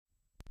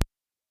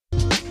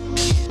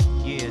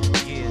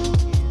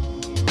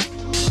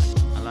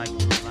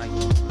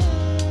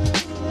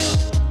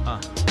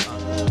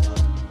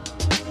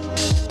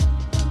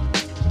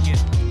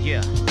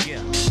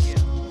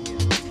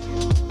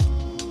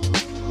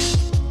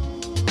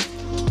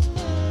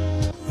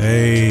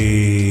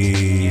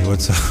Hey,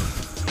 what's up?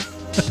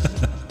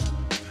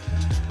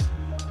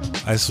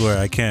 I swear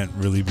I can't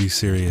really be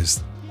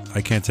serious.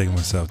 I can't take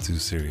myself too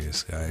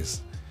serious,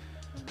 guys.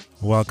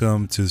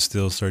 Welcome to the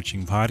Still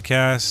Searching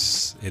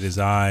Podcast. It is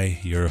I,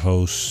 your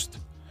host,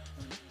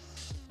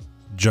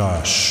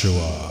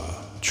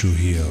 Joshua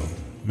Trujillo.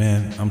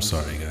 Man, I'm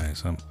sorry,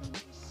 guys. I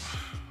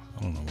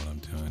don't know what I'm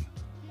doing.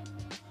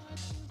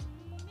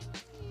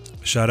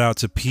 Shout out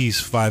to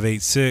Peace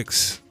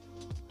 586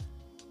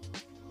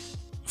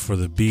 for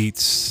the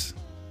beats.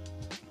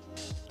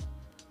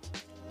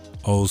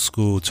 Old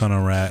school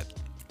Tunnel Rat.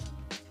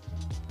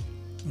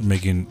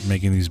 Making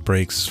these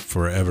breaks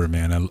forever,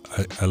 man.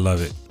 I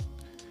love it.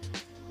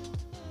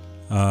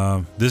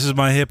 This is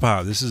my hip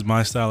hop. This is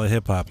my style of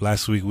hip hop.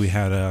 Last week we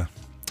had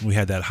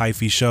that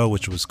hyphy show,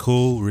 which was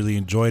cool. Really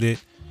enjoyed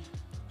it.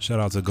 Shout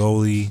out to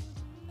Goalie,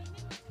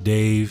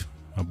 Dave,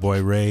 my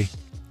boy Ray.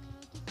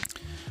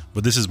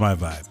 But this is my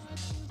vibe.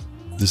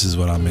 This is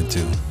what I'm into.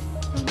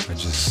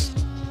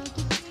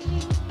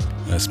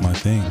 That's my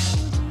thing.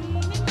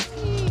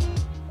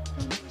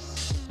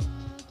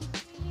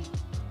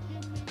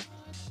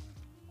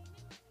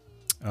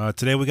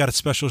 Today we got a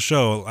special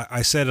show.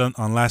 I said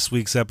on last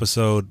week's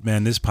episode,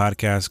 man, this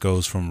podcast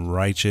goes from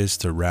righteous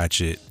to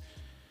ratchet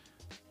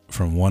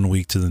from one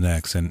week to the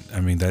next. And I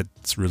mean,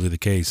 that's really the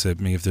case. I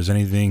mean, if there's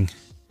anything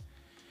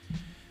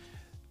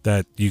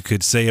that you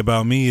could say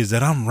about me is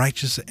that I'm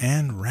righteous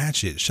and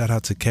ratchet. Shout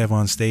out to Kev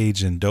on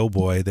Stage and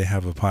Doughboy. They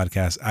have a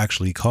podcast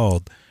actually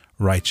called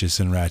Righteous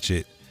and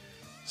Ratchet.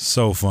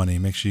 So funny.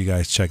 Make sure you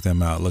guys check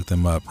them out. Look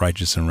them up.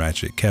 Righteous and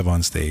Ratchet. Kev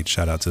on Stage.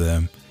 Shout out to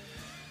them.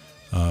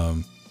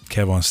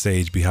 Kev on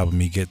Stage be helping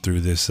me get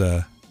through this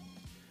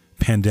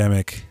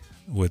pandemic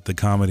with the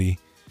comedy.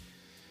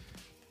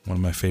 One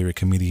of my favorite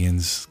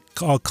comedians.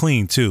 All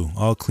clean too.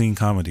 All clean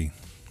comedy.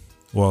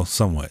 Well,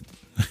 somewhat.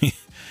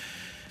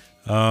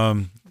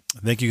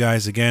 Thank you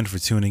guys again for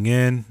tuning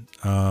in.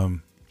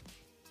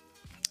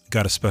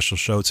 Got a special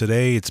show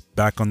today. It's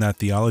back on that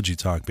theology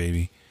talk,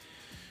 baby.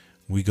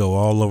 We go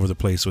all over the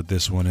place with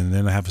this one, and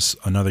then I have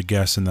another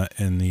guest in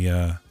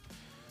the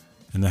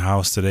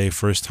house today.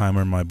 First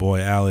timer, my boy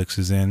Alex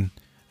is in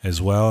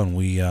as well, and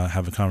we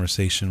have a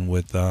conversation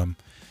with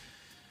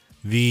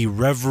the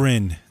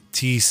Reverend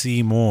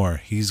T.C.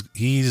 Moore.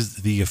 He's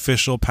the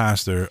official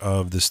pastor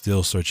of the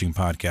Still Searching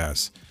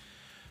Podcast.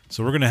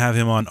 So we're gonna have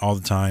him on all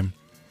the time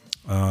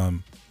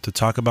to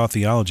talk about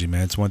theology,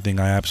 man. It's one thing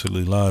I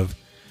absolutely love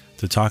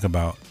to talk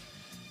about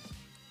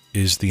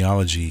is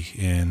theology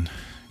and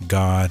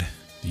God,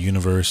 the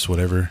universe,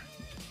 whatever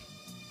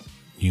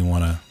you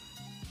want to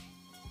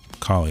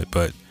call it,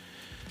 but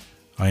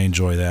I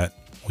enjoy that.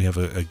 We have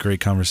a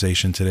great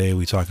conversation today.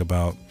 We talk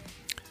about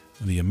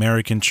the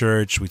American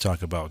church. We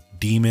talk about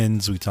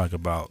demons. We talk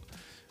about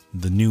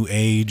the new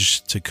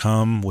age to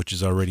come, which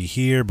is already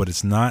here, but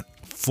it's not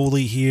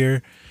fully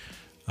here.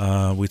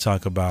 We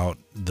talk about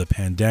the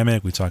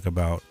pandemic. We talk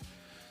about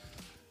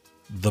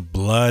the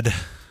blood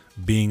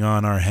being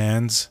on our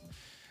hands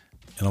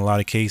in a lot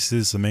of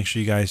cases. So make sure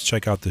you guys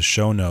check out the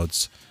show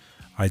notes.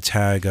 I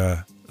tag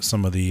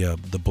some of the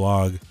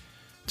blog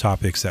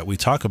topics that we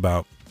talk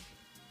about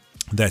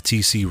that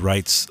TC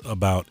writes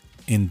about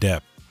in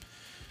depth.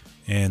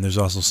 And there's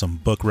also some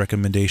book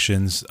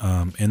recommendations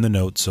in the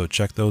notes, so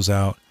check those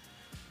out.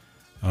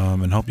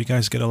 And hope you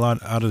guys get a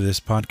lot out of this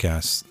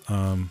podcast.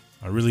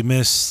 I really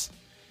miss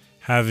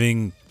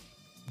having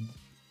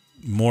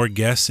more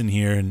guests in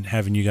here and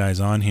having you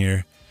guys on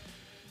here,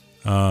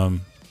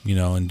 in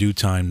due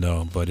time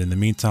though. But in the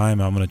meantime,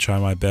 I'm going to try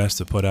my best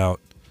to put out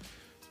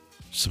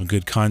some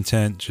good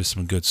content, just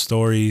some good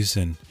stories,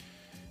 and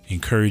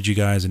encourage you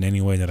guys in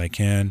any way that I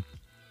can.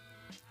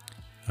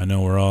 I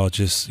know we're all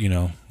just,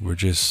 we're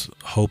just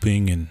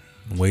hoping and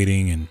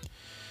waiting and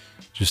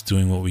just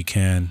doing what we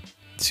can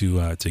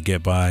to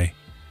get by.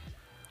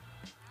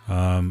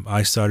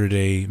 I started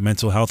a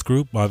mental health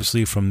group,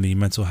 obviously from the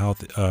mental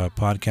health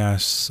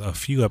podcast a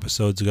few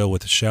episodes ago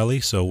with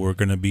Shelly. So we're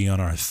going to be on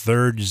our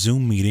third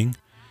Zoom meeting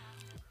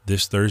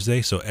this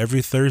Thursday. So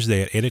every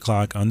Thursday at 8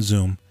 o'clock on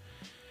Zoom,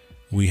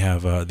 we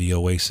have the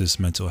Oasis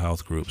Mental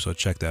Health Group. So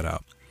check that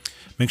out.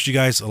 Make sure you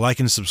guys like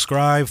and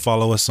subscribe.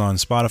 Follow us on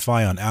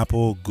Spotify, on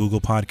Apple,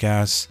 Google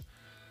Podcasts,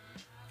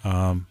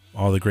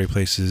 all the great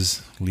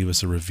places. Leave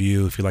us a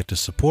review. If you'd like to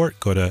support,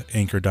 go to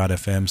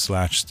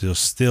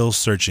anchor.fm/still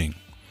searching.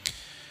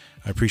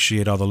 I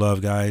appreciate all the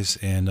love, guys.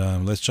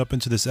 And let's jump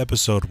into this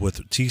episode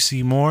with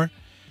TC Moore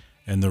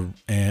and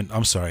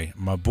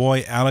my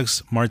boy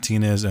Alex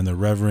Martinez and the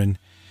Reverend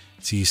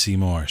TC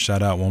Moore.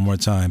 Shout out one more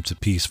time to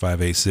Peace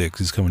 586.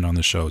 He's coming on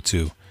the show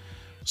too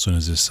as soon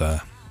as this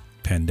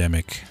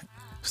pandemic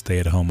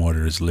stay-at-home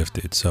order is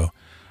lifted. So, all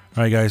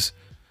right, guys,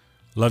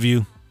 love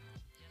you,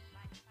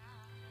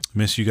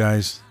 miss you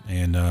guys,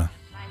 and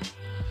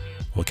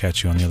we'll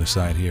catch you on the other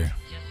side here.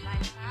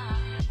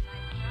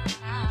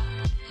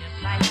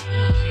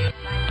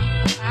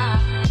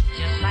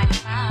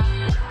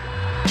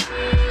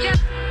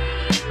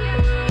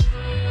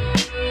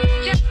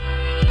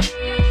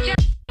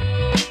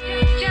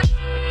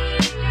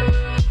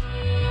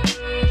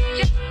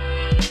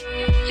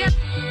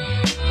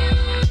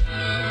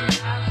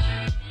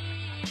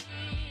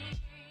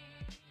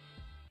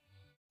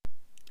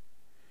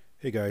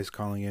 guys,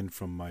 calling in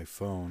from my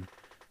phone.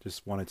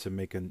 Just wanted to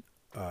make an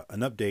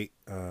update.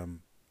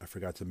 I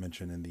forgot to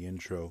mention in the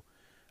intro.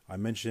 I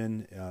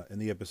mentioned in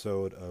the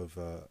episode of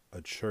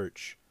a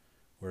church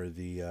where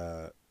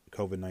the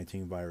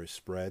COVID-19 virus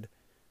spread.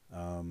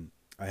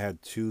 I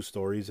had two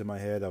stories in my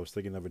head. I was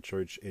thinking of a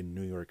church in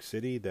New York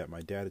City that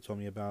my dad had told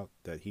me about,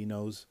 that he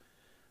knows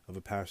of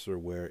a pastor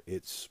where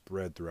it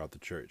spread throughout the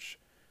church.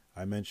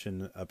 I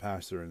mentioned a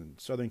pastor in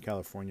Southern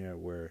California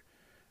where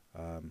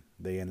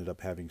they ended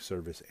up having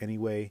service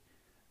anyway,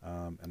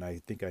 and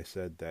I think I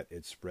said that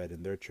it spread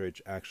in their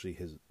church. Actually,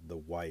 the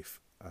wife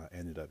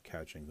ended up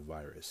catching the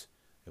virus.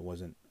 It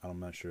wasn't. I'm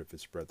not sure if it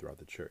spread throughout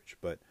the church,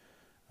 but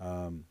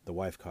the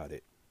wife caught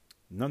it.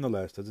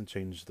 Nonetheless, doesn't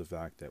change the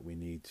fact that we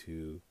need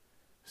to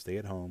stay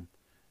at home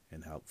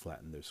and help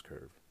flatten this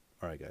curve.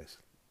 All right, guys,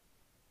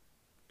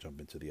 jump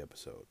into the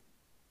episode.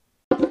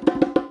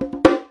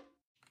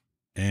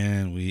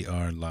 And we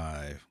are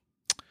live.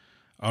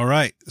 All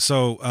right.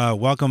 So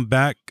welcome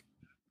back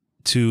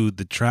to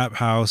the Trap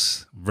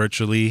House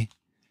virtually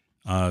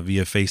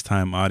via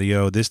FaceTime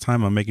audio. This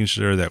time I'm making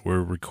sure that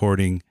we're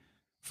recording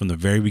from the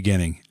very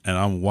beginning, and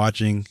I'm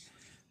watching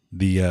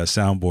the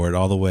soundboard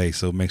all the way.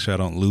 So make sure I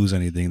don't lose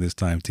anything this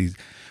time.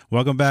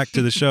 Welcome back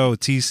to the show,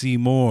 TC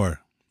Moore.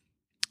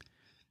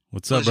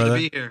 What's up, brother?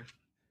 Pleasure to be here.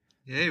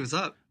 Hey, what's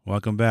up?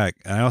 Welcome back.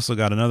 I also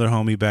got another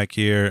homie back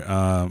here.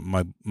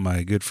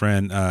 My good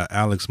friend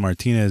Alex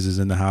Martinez is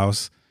in the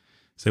house.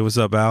 Say what's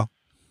up, Al.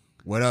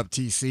 What up,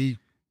 TC?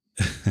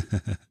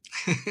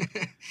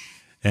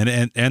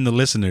 and the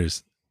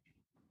listeners.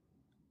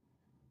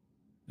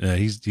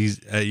 He's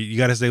you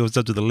got to say what's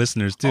up to the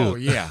listeners too. Oh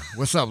yeah,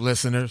 what's up,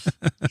 listeners?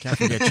 Can't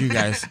forget you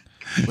guys.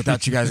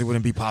 Without you guys, it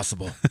wouldn't be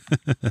possible.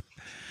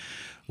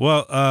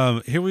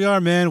 Well, here we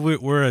are, man.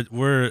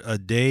 We're a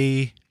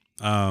day,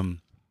 1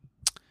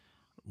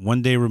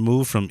 day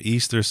removed from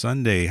Easter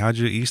Sunday. How'd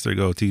your Easter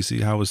go,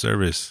 TC? How was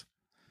service?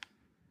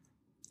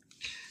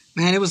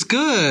 Man, it was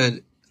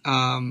good.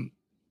 Man,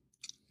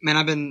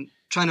 I've been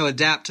trying to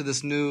adapt to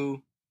this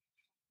new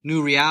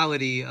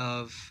reality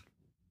of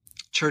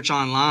church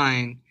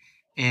online,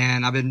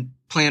 and I've been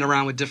playing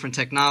around with different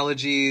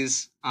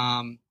technologies.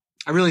 I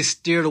really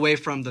steered away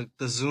from the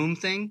Zoom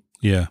thing.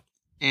 Yeah.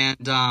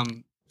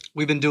 And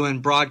we've been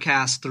doing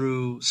broadcasts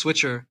through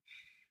Switcher.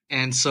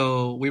 And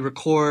so we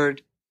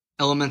record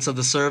elements of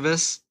the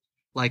service,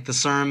 like the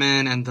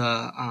sermon and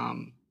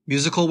the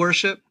musical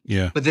worship.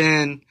 Yeah. But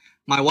then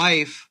my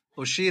wife,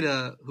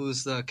 Oshida,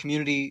 who's the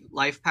community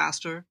life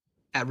pastor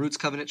at Roots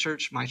Covenant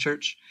Church, my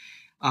church,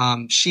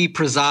 she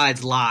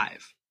presides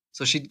live.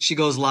 So she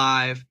goes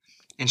live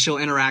and she'll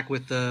interact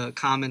with the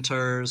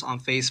commenters on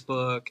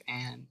Facebook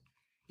and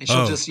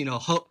she'll just,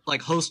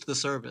 host the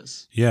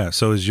service. Yeah.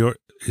 So is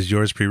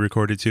yours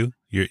pre-recorded too?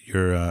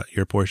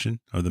 Your portion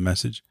of the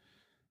message?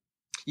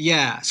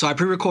 Yeah. So I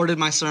pre-recorded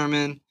my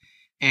sermon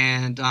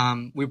and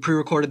we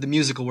pre-recorded the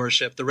musical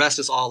worship. The rest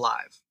is all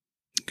live.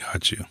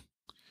 Got you.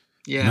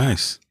 Yeah.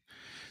 Nice.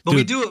 But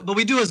we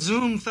do a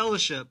Zoom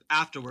fellowship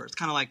afterwards,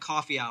 kind of like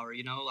coffee hour,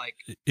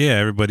 Yeah,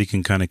 everybody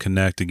can kind of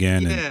connect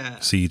again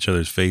and see each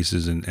other's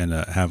faces and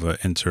have an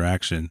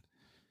interaction.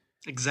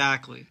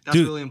 Exactly. That's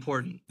really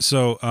important.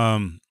 So,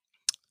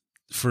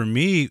 for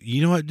me,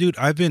 you know what, dude,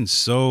 I've been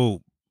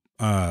so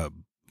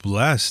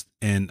blessed,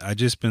 and I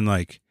just been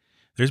like,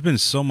 there's been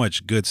so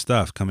much good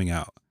stuff coming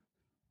out.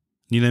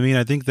 You know what I mean?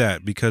 I think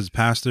that because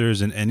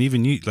pastors and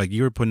even you, like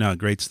you were putting out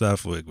great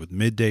stuff with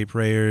midday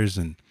prayers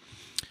and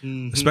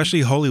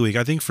especially Holy Week.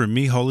 I think for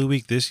me, Holy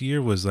Week this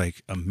year was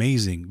like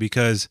amazing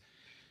because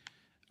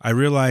I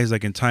realized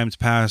like in times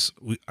past,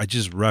 we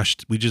just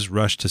rushed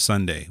to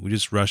Sunday. We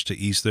just rushed to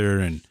Easter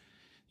and,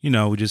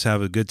 we just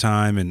have a good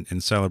time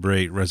and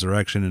celebrate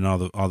resurrection and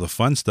all the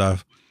fun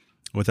stuff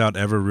without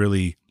ever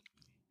really,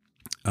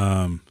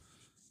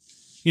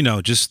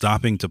 just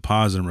stopping to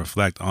pause and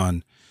reflect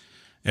on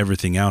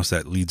everything else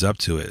that leads up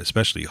to it,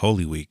 especially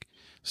Holy Week.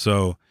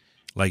 So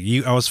like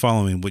I was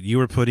following what you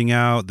were putting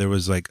out. There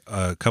was like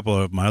a couple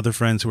of my other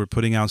friends who were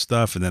putting out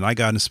stuff. And then I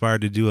got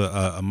inspired to do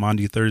a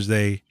Maundy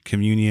Thursday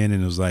communion.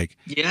 And it was like,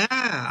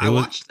 I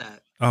watched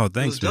that. Oh,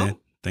 thanks, man.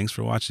 Thanks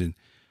for watching.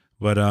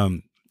 But,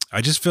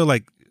 I just feel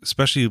like,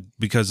 especially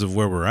because of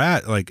where we're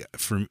at, like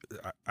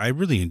I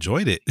really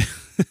enjoyed it.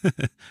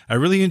 I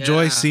really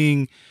enjoy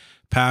seeing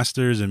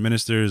pastors and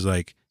ministers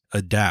like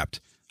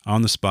adapt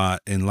on the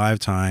spot in live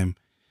time.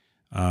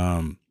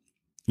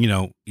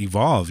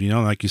 Evolve,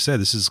 like you said,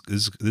 this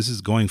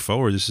is going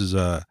forward. This is,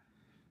 I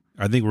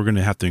think we're going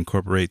to have to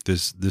incorporate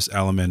this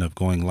element of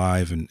going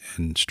live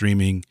and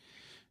streaming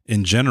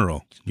in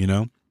general,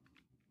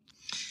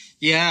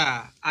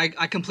 Yeah,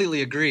 I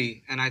completely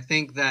agree. And I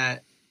think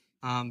that,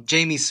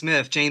 James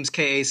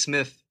K.A.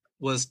 Smith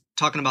was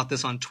talking about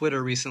this on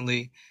Twitter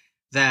recently,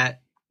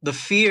 that the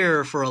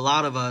fear for a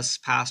lot of us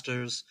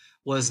pastors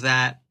was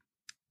that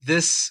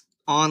this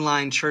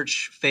online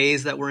church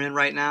phase that we're in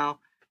right now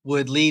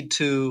would lead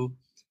to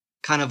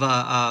kind of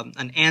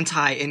an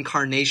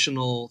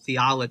anti-incarnational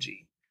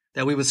theology,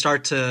 that we would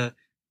start to,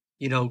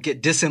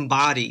 get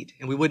disembodied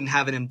and we wouldn't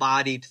have an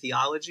embodied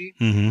theology.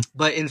 Mm-hmm.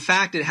 But in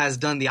fact, it has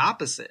done the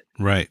opposite.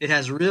 Right. It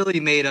has really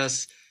made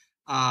us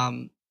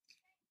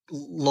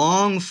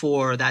long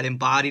for that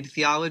embodied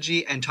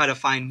theology and try to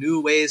find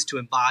new ways to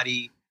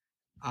embody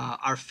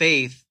our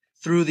faith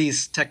through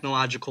these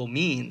technological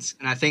means.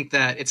 And I think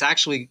that it's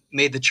actually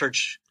made the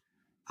church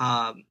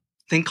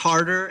think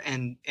harder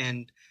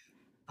and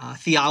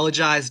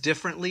theologize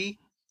differently.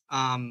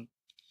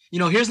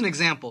 Here's an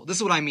example. This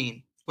is what I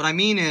mean. What I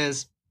mean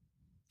is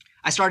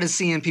I started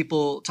seeing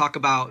people talk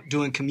about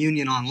doing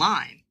communion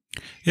online.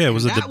 Yeah, it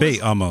was a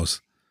debate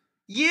almost.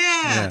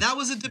 Yeah, that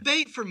was a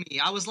debate for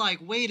me. I was like,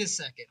 wait a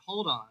second,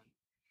 hold on.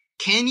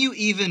 Can you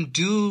even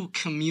do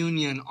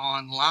communion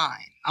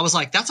online? I was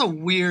like, that's a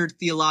weird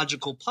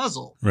theological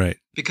puzzle. Right.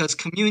 Because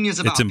communion is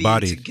about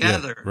embodied. being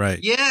together. Yeah, right.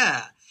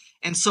 Yeah.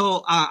 And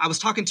so I was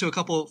talking to a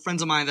couple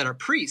friends of mine that are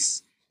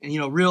priests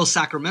and, real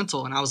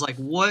sacramental. And I was like,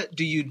 what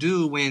do you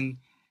do when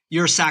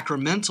you're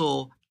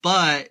sacramental,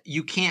 but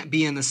you can't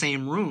be in the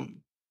same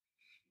room?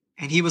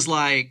 And he was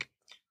like,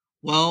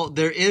 well,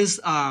 there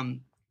is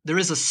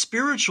a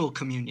spiritual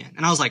communion.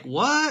 And I was like,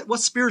 what?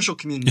 What's spiritual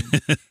communion?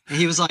 And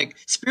he was like,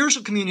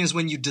 spiritual communion is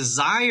when you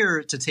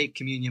desire to take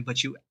communion,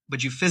 but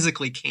you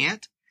physically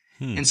can't.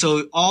 And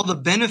so all the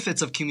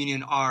benefits of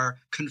communion are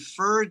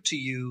conferred to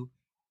you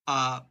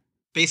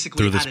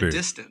basically at a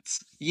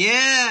distance.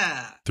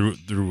 Yeah. Through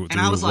and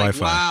I was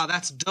Wi-Fi. Like, wow,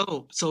 that's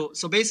dope. So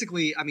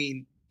basically, I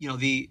mean,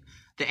 the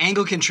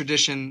Anglican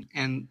tradition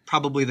and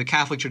probably the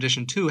Catholic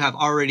tradition too have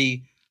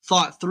already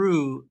thought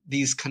through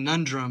these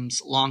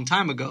conundrums a long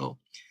time ago.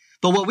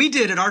 But what we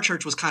did at our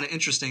church was kind of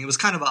interesting. It was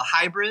kind of a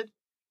hybrid.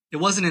 It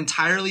wasn't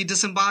entirely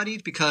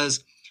disembodied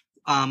because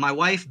my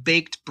wife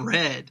baked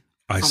bread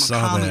from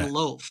a common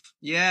loaf.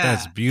 Yeah.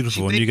 That's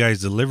beautiful. And you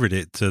guys delivered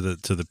it to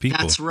the people.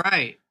 That's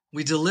right.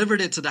 We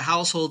delivered it to the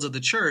households of the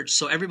church.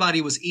 So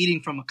everybody was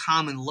eating from a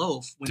common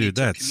loaf. Dude,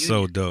 that's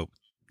so dope.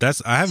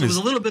 It was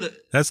a little bit of,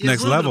 that's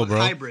next level, bro.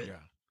 Hybrid.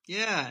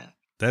 Yeah.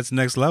 That's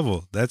next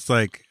level. That's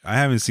like, I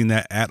haven't seen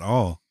that at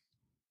all.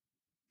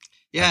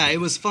 Yeah, it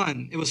was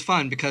fun. It was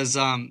fun because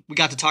we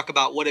got to talk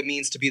about what it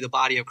means to be the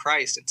body of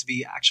Christ and to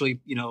be actually,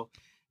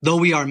 though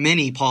we are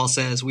many, Paul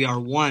says, we are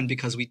one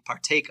because we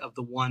partake of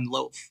the one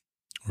loaf.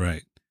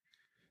 Right.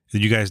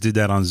 Did you guys did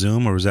that on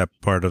Zoom or was that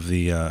part of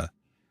the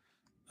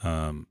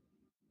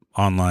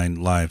online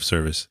live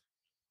service?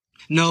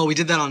 No, we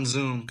did that on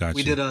Zoom. Gotcha.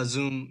 We did a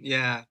Zoom,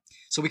 yeah.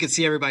 So we could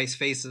see everybody's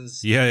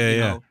faces.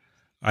 Yeah.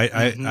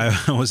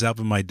 I was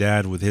helping my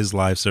dad with his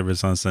live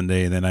service on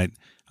Sunday, and then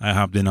I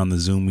hopped in on the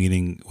Zoom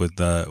meeting with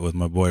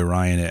my boy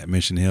Ryan at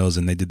Mission Hills,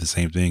 and they did the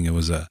same thing. It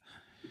was a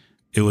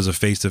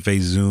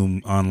face-to-face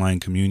Zoom online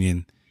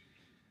communion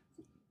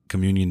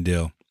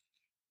deal.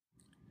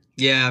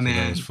 Yeah, so man,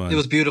 that was fun. It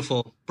was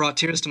beautiful. Brought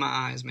tears to my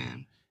eyes,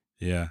 man.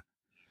 Yeah,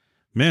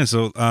 man.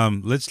 So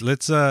let's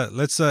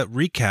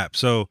recap.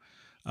 So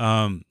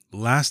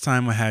last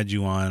time I had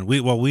you on,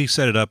 we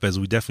set it up as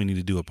we definitely need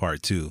to do a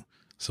part 2.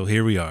 So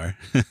here we are.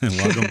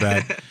 Welcome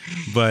back.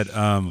 But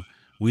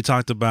we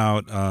talked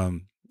about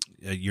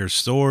your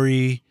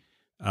story.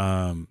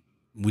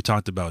 We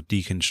talked about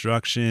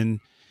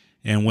deconstruction.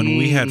 And when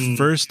we had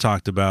first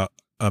talked about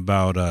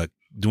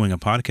doing a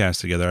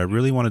podcast together, I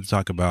really wanted to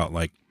talk about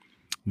like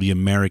the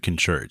American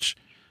church,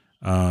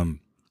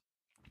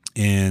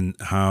 and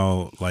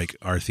how like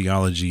our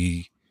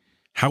theology,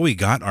 how we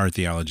got our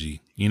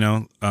theology,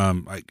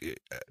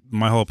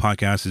 my whole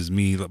podcast is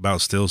me about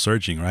still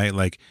searching, right?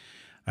 Like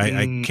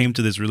I came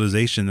to this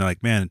realization that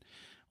like, man,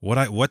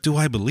 what do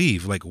I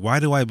believe? Like, why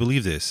do I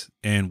believe this?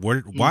 And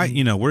where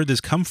did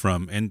this come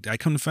from? And I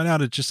come to find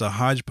out it's just a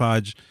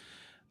hodgepodge.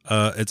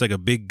 It's like a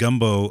big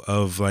gumbo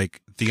of like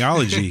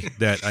theology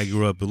that I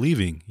grew up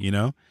believing,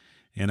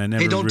 and I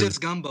never. Hey, don't diss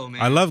gumbo,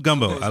 man. I love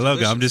gumbo. Gumbo's I love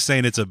gumbo. I'm delicious. just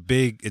saying it's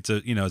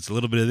a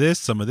little bit of this,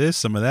 some of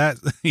that.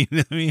 You know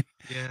what I mean?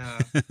 Yeah.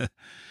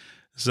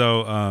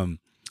 So,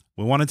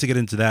 we wanted to get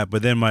into that,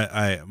 but then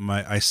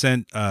I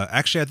sent,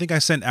 actually, I think I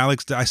sent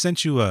Alex, I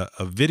sent you a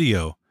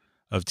video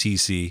of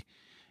TC,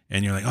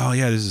 and you're like, oh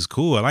yeah, this is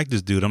cool. I like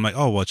this dude. I'm like,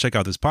 oh, well, check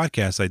out this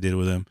podcast I did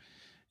with him.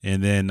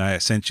 And then I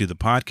sent you the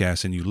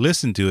podcast and you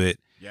listened to it.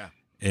 Yeah.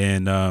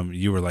 And,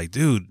 you were like,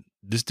 dude,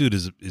 this dude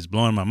is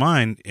blowing my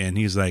mind. And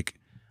he's like,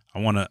 I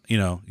want to,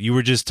 you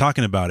were just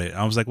talking about it.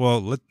 I was like,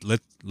 well,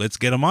 let's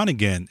get him on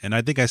again. And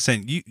I think I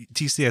sent you,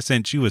 TC, I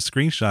sent you a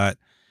screenshot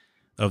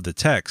of the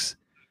text,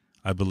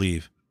 I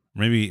believe.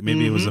 Maybe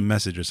it was a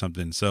message or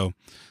something. So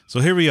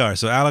here we are.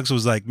 So Alex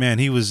was like, man,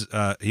 he was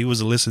a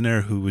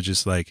listener who was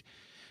just like,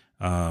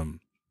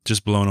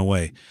 just blown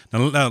away.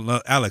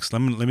 Now Alex, let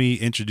me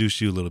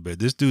introduce you a little bit.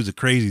 This dude's a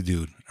crazy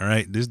dude. All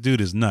right. This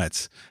dude is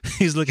nuts.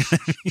 He's looking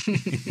at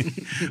me,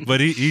 but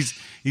he's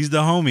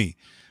the homie.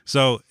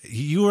 So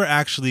you were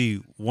actually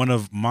one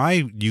of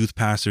my youth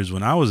pastors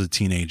when I was a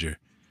teenager.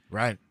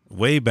 Right.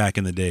 Way back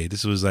in the day.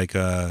 This was like,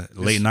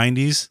 late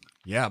 90s.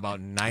 Yeah, about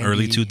 90,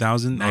 early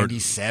 2000,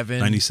 97,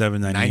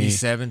 97, 98.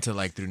 97 to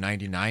like through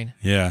 99.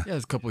 Yeah. Yeah, it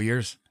was a couple of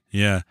years.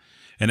 Yeah.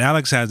 And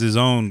Alex has his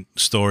own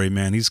story,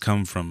 man. He's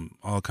come from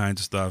all kinds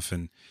of stuff.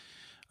 And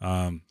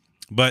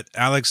But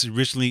Alex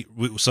originally,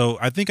 so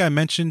I think I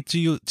mentioned to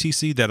you,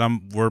 TC, that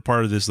we're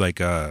part of this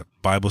like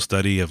Bible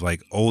study of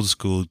like old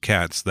school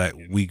cats that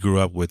we grew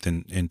up with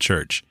in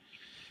church,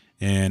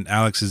 and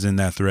Alex is in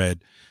that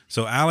thread.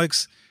 So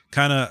Alex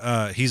kind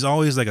of he's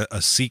always like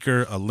a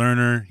seeker, a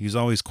learner. He's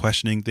always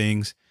questioning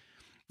things,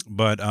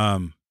 but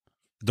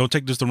don't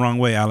take this the wrong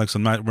way, Alex.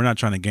 We're not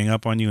trying to gang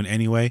up on you in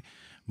any way,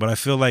 but I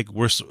feel like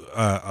we're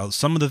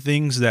some of the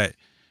things that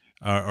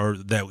or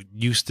that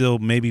you still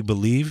maybe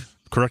believe.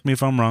 Correct me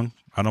if I'm wrong.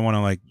 I don't want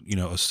to like,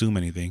 assume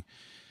anything.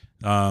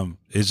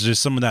 It's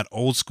just some of that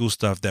old school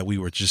stuff that we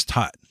were just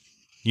taught.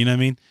 You know what I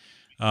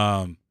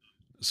mean?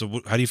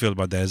 So how do you feel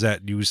about that? Is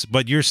that you?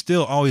 But you're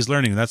still always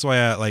learning. That's why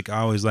I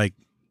always like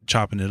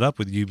chopping it up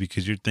with you,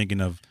 because you're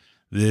thinking of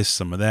this,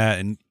 some of that,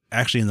 and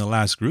actually in the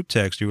last group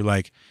text, you were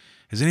like,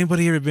 "Has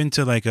anybody ever been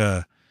to like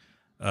a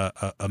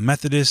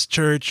Methodist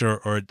church?"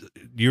 Or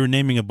you were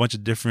naming a bunch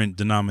of different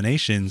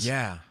denominations.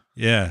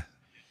 Yeah.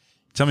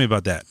 Tell me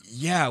about that.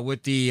 Yeah,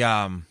 with the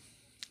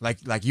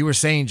like you were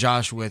saying,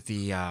 Josh, with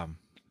the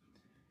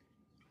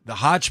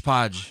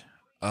hodgepodge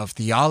of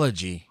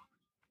theology.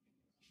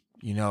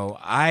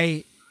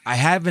 I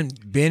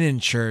haven't been in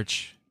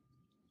church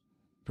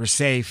per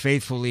se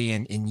faithfully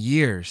in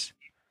years,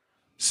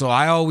 so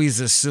I always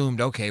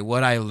assumed, okay,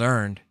 what I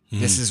learned,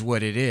 this is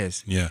what it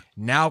is. Yeah.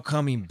 Now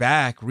coming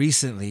back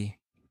recently,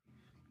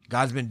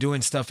 God's been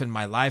doing stuff in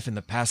my life in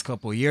the past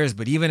couple of years,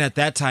 but even at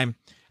that time,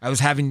 I was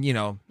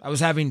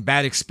having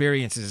bad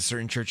experiences at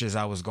certain churches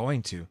I was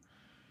going to.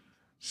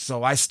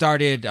 So I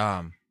started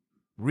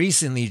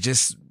recently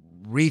just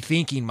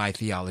rethinking my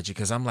theology,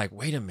 because I'm like,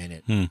 wait a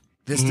minute,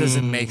 this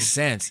doesn't make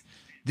sense.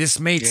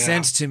 This made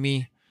sense to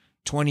me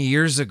 20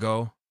 years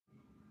ago,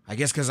 I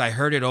guess because I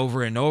heard it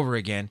over and over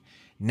again.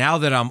 Now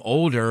that I'm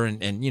older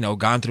and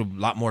gone through a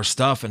lot more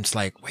stuff, and it's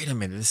like, wait a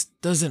minute, this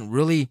doesn't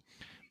really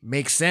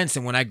make sense.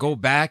 And when I go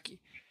back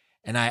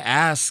and I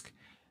ask,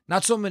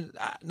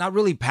 not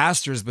really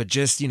pastors, but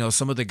just,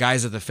 some of the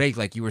guys of the faith,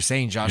 like you were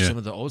saying, Josh, some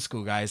of the old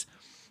school guys,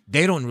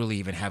 they don't really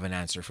even have an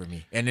answer for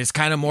me. And it's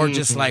kind of more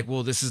just like,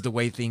 well, this is the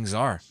way things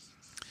are,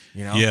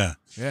 Yeah.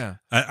 Yeah.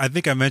 I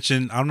think I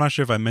mentioned, I'm not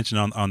sure if I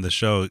mentioned on the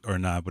show or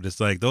not, but it's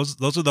like, those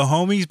are the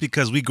homies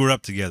because we grew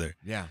up together.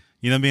 Yeah.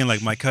 You know what I mean?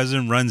 Like my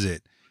cousin runs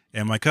it,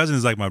 and my cousin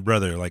is like my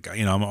brother. Like, I'm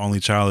an only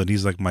child, and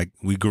he's like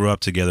we grew up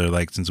together,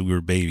 like since we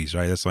were babies,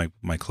 right? That's like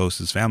my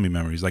closest family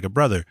member. He's like a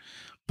brother.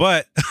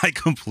 But I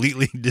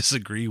completely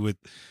disagree with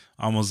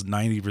almost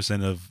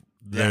 90% of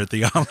their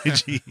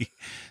theology.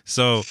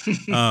 So,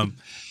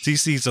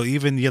 TC, so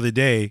even the other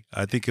day,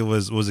 I think it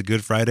was a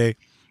Good Friday,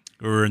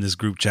 we were in this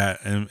group chat,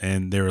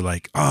 and they were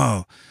like,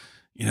 oh,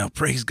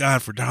 praise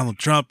God for Donald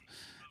Trump.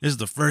 This is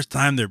the first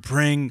time they're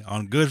praying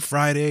on Good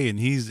Friday, and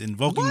he's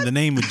invoking the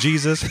name of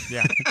Jesus.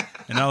 Yeah.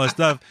 And all that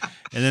stuff.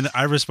 And then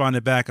I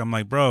responded back, I'm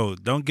like, bro,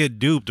 don't get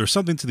duped, or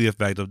something to the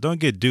effect of,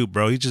 don't get duped,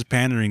 bro. He's just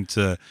pandering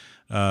to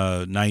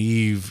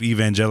naive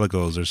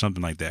evangelicals or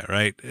something like that,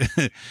 right?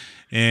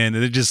 And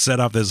it just set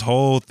off this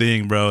whole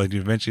thing, bro. And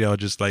eventually I was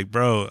just like,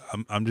 bro,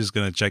 I'm just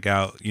gonna check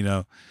out,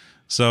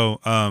 So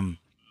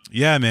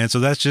yeah, man.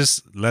 So that's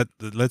just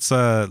let's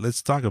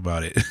talk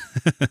about it.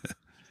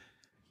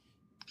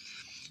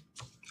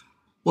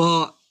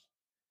 Well,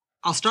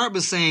 I'll start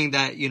with saying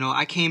that,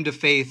 I came to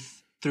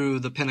faith through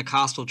the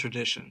Pentecostal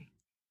tradition,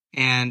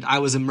 and I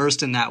was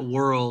immersed in that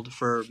world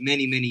for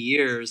many, many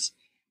years.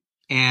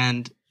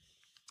 And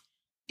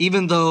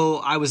even though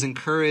I was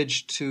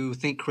encouraged to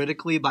think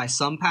critically by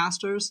some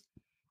pastors,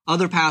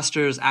 other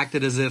pastors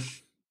acted as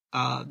if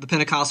the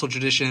Pentecostal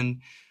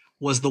tradition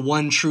was the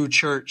one true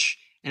church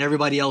and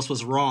everybody else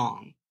was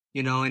wrong,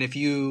 and if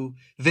you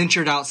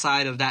ventured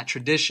outside of that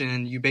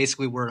tradition, you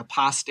basically were an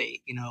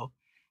apostate,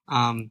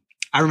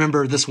 I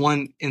remember this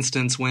one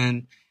instance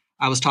when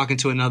I was talking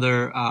to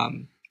another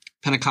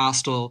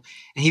Pentecostal,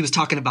 and he was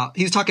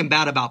talking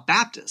bad about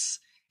Baptists,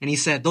 and he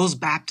said, those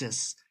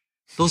Baptists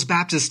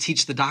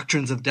teach the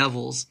doctrines of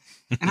devils.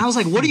 And I was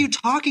like, what are you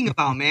talking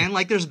about, man?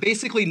 Like, there's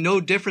basically no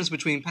difference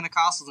between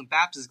Pentecostals and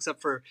Baptists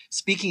except for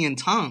speaking in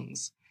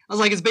tongues. I was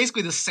like, it's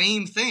basically the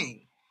same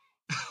thing.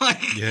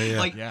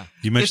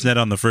 You mentioned that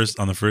on the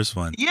first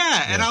one.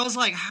 Yeah. And I was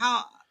like,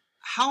 how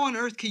on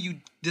earth can you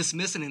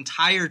dismiss an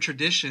entire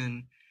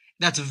tradition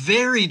that's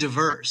very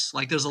diverse?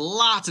 Like, there's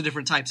lots of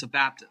different types of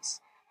Baptists,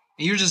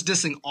 and you're just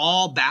dissing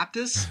all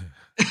Baptists.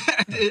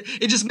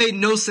 It just made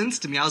no sense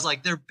to me. I was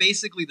like, they're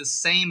basically the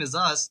same as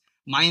us,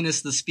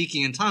 minus the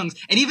speaking in tongues,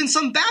 and even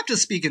some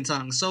Baptists speak in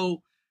tongues.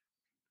 So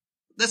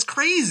that's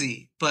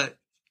crazy. But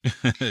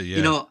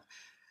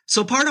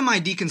so part of my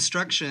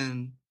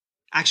deconstruction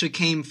actually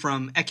came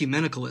from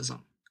ecumenicalism.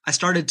 I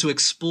started to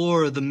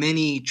explore the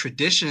many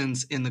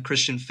traditions in the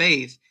Christian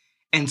faith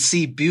and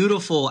see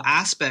beautiful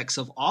aspects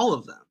of all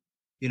of them.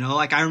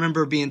 Like I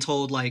remember being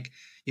told, like,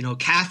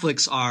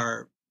 Catholics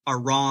are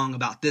wrong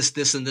about this,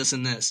 this, and this,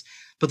 and this.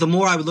 But the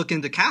more I would look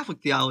into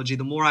Catholic theology,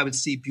 the more I would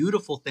see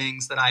beautiful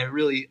things that I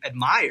really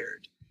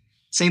admired.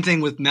 Same thing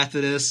with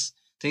Methodists,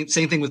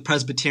 same thing with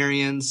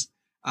Presbyterians,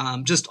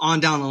 just on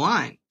down the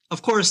line.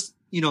 Of course,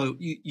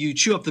 you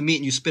chew up the meat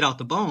and you spit out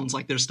the bones.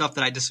 Like there's stuff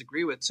that I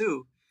disagree with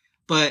too,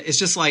 but it's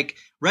just like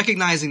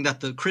recognizing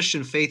that the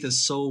Christian faith is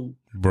so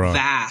Broad.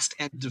 vast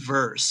and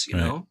diverse, you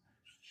Right. know?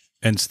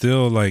 And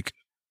still like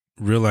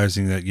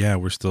realizing that, yeah,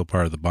 we're still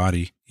part of the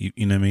body. You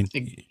know what I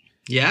mean?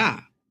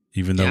 Yeah.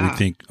 Even though we Yeah.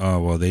 think, oh,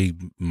 well, they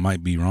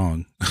might be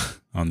wrong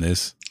on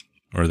this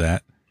or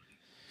that.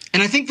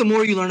 And I think the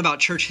more you learn about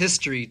church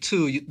history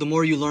too, the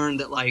more you learn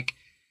that like,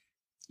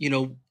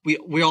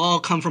 we all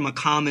come from a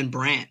common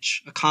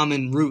branch, a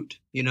common root,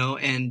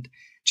 and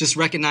just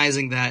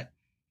recognizing that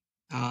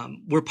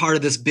we're part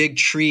of this big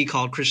tree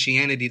called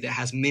Christianity that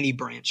has many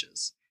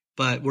branches,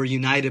 but we're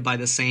united by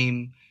the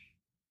same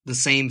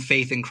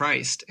faith in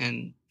Christ.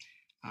 And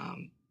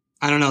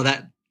I don't know,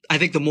 that I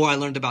think the more I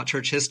learned about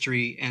church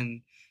history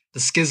and the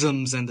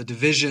schisms and the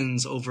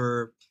divisions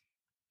over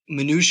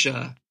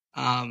minutia,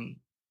 and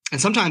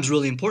sometimes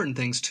really important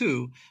things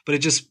too, but it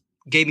just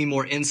gave me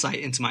more insight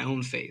into my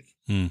own faith.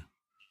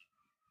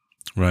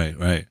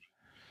 Right.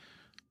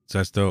 So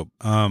that's dope.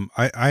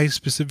 I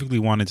specifically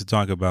wanted to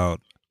talk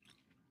about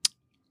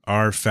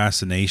our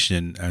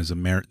fascination as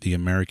the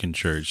American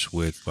church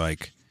with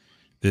like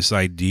this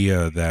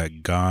idea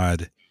that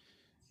God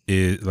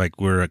is like,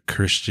 we're a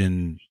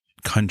Christian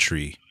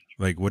country.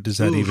 Like, what does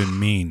that even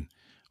mean?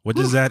 What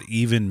does that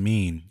even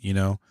mean?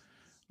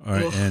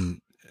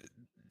 And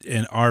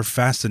our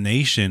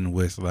fascination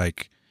with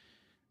like,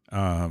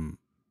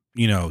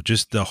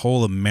 just the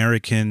whole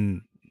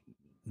American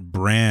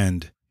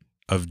brand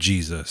of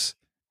Jesus.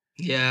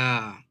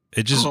 Yeah.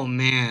 It just, oh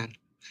man.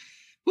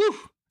 Woo.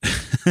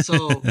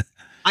 So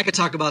I could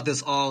talk about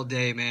this all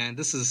day, man.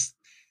 This is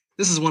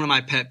one of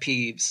my pet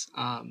peeves.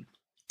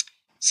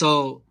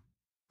 So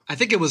I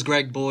think it was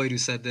Greg Boyd who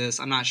said this.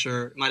 I'm not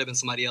sure. It might have been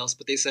somebody else,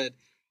 but they said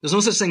there's no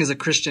such thing as a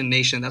Christian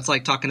nation. That's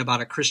like talking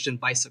about a Christian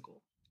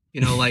bicycle.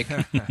 Like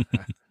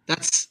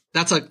that's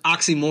an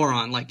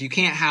oxymoron. Like you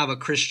can't have a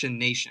Christian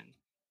nation.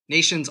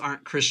 Nations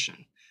aren't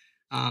Christian.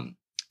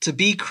 To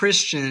be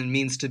Christian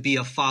means to be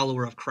a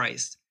follower of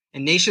Christ,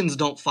 and nations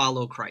don't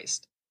follow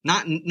Christ.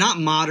 Not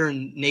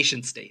modern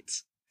nation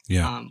states.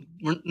 yeah.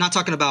 We're not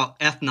talking about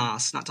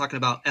ethnos, not talking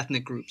about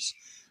ethnic groups.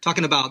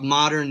 Talking about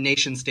modern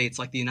nation states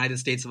like the United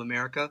States of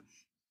America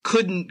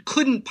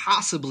couldn't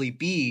possibly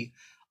be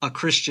a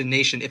Christian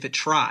nation if it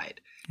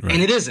tried, Right.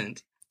 and it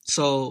isn't.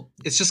 So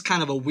it's just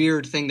kind of a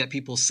weird thing that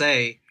people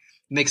say. It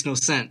makes no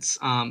sense.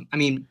 I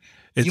mean,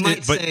 you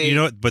might but say, you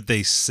know what? But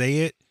they say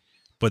it,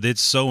 but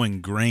it's so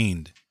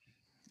ingrained.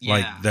 yeah,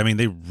 Like, I mean,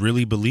 they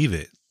really believe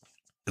it.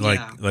 Like,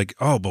 Yeah.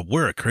 oh, but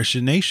we're a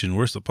Christian nation.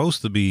 We're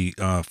supposed to be,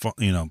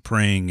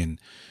 praying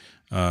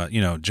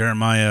and,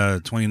 Jeremiah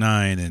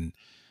 29 and,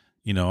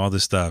 all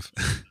this stuff.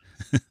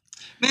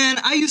 Man,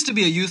 I used to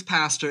be a youth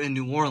pastor in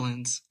New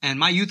Orleans, and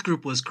my youth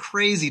group was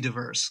crazy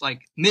diverse,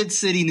 like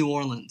mid-city New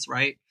Orleans,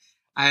 right?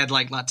 I had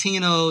like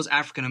Latinos,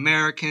 African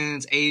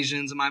Americans,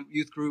 Asians in my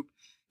youth group.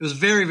 It was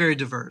very, very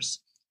diverse.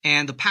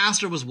 And the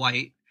pastor was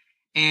white.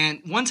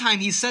 And one time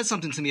he said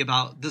something to me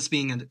about this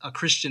being a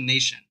Christian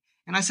nation.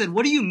 And I said,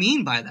 what do you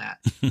mean by that?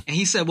 And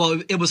he said,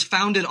 well, it was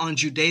founded on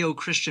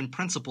Judeo-Christian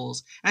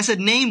principles. And I said,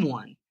 name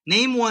one.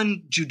 Name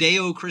one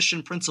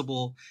Judeo-Christian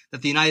principle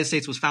that the United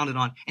States was founded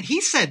on. And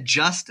he said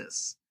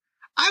justice.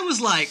 I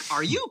was like,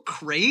 are you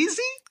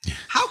crazy?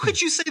 How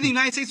could you say the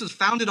United States was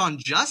founded on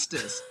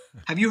justice?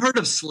 Have you heard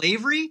of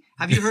slavery?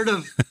 Have you heard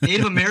of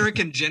Native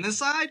American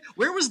genocide?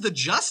 Where was the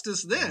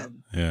justice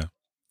then? Yeah.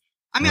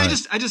 I mean,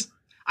 Right.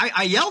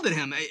 I yelled at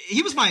him.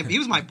 He was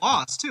my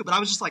boss too, but I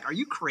was just like, are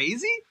you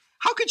crazy?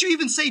 How could you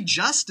even say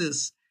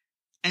justice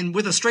and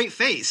with a straight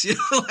face?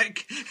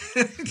 Like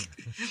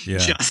Yeah.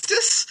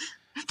 justice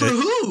for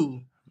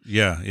who?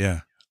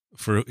 Yeah.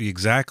 For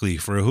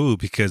who?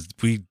 Because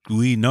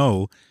we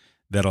know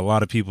that a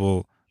lot of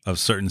people of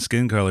certain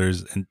skin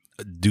colors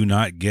do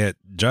not get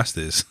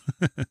justice.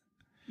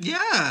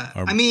 Yeah.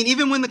 Or- I mean,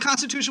 even when the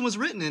Constitution was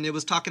written and it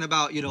was talking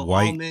about, all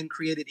White- men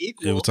created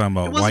equal. It was talking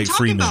about it wasn't white talking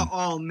freemen. about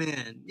all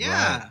men.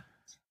 Yeah.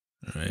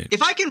 Right.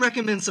 If I can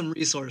recommend some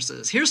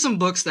resources, here's some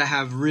books that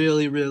have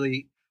really,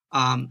 really,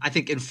 I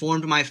think,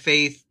 informed my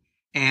faith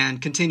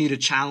and continue to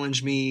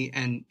challenge me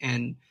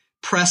and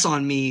press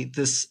on me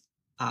this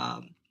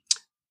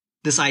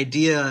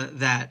idea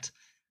that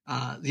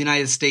the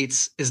United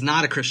States is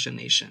not a Christian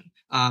nation.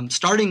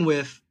 Starting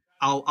with,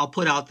 I'll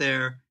put out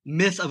there,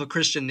 Myth of a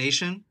Christian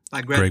Nation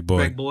by Greg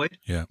Boyd.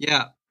 Yeah.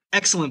 Yeah.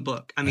 Excellent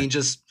book. I mean,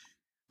 just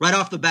right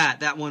off the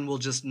bat, that one will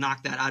just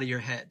knock that out of your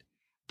head.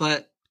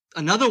 But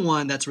another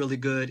one that's really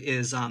good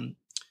is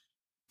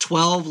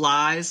 12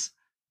 Lies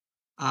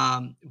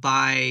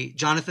by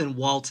Jonathan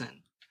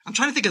Walton. I'm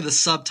trying to think of the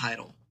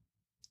subtitle.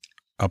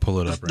 I'll pull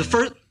it up right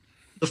now.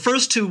 The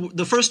first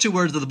two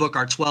words of the book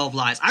are 12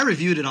 Lies. I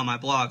reviewed it on my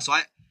blog, so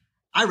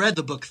I read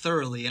the book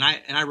thoroughly and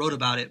I wrote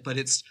about it, but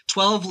it's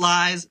 12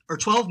 lies or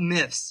 12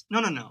 myths.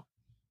 No.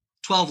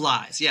 12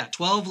 lies. Yeah.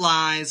 12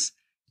 lies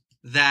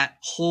that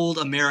hold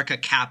America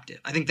captive.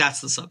 I think that's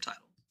the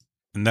subtitle.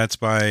 And that's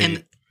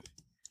by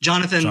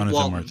Jonathan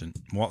Walton.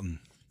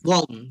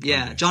 Walton.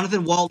 Yeah. Okay.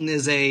 Jonathan Walton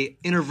is a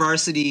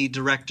InterVarsity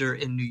director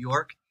in New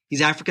York.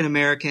 He's African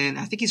American.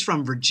 I think he's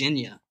from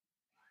Virginia,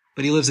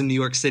 but he lives in New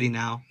York City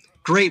now.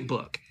 Great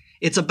book.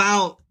 It's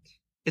about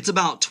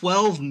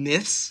 12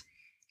 myths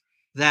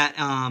that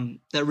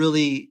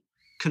really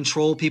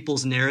control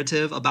people's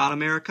narrative about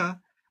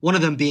America. One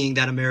of them being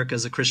that America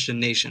is a Christian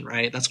nation,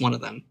 right? That's one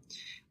of them.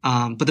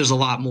 But there's a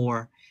lot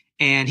more.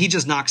 And he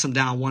just knocks them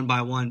down one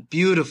by one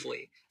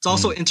beautifully. It's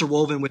also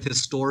interwoven with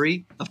his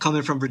story of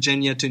coming from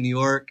Virginia to New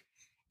York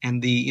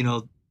and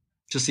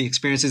just the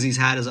experiences he's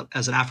had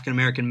as an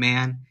African-American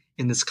man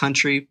in this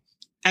country.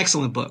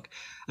 Excellent book.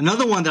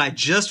 Another one that I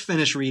just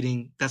finished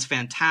reading that's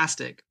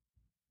fantastic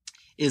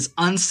is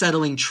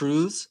Unsettling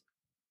Truths.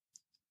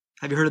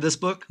 Have you heard of this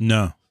book?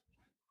 No.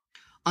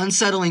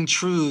 Unsettling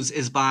Truths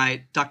is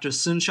by Dr.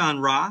 Soong-Chan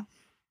Rah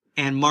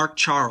and Mark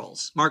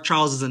Charles. Mark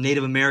Charles is a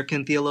Native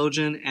American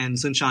theologian, and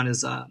Soong-Chan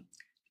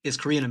is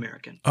Korean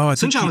American. Oh, I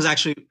think was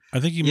actually. I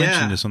think you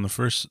mentioned this on the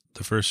first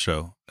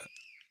show.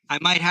 I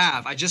might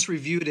have. I just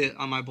reviewed it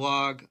on my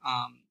blog,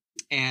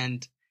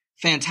 and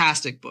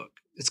fantastic book.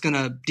 It's going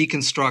to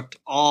deconstruct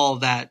all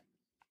that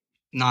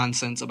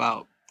nonsense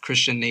about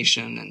Christian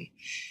nation, and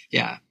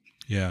yeah.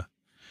 Yeah.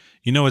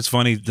 You know what's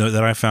funny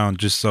that I found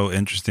just so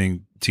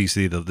interesting,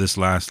 TC, that this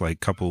last like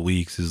couple of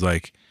weeks is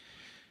like,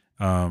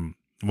 well,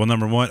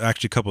 number one,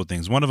 actually a couple of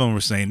things. One of them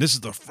was saying this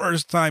is the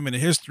first time in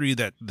history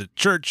that the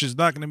church is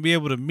not going to be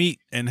able to meet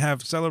and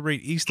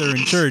celebrate Easter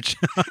in church.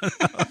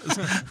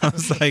 I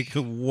was like,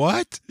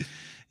 what?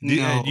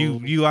 No.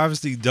 You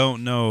obviously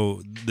don't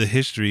know the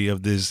history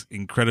of this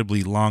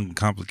incredibly long and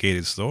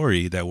complicated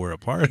story that we're a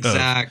part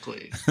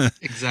Exactly. of.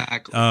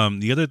 Exactly.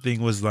 The other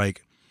thing was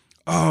like,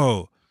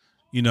 oh,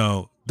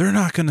 they're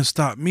not going to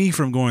stop me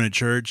from going to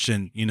church,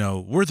 and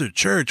we're the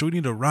church. We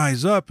need to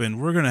rise up, and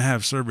we're going to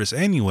have service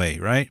anyway,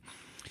 right?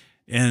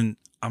 And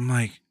I'm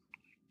like,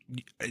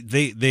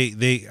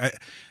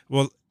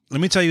 well,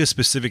 let me tell you a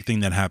specific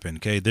thing that happened.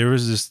 Okay, there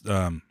was this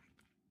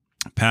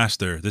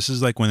pastor. This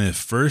is like when it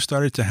first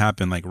started to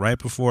happen, like right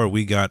before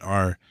we got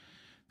our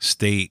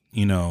state,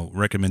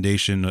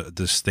 recommendation,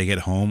 the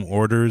stay-at-home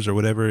orders or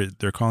whatever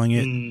they're calling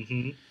it.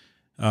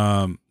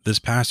 Mm-hmm. This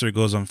pastor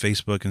goes on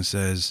Facebook and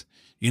says,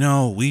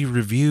 we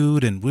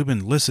reviewed and we've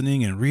been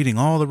listening and reading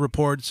all the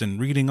reports and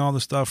reading all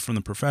the stuff from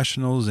the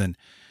professionals, and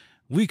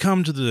we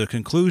come to the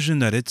conclusion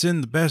that it's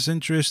in the best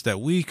interest that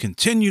we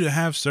continue to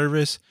have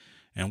service,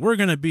 and we're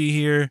going to be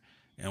here,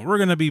 and we're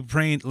going to be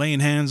praying,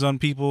 laying hands on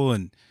people,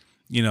 and,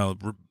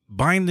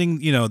 binding,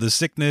 the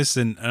sickness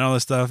and all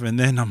this stuff. And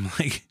then I'm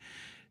like,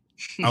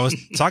 I was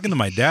talking to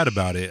my dad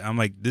about it. I'm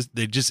like,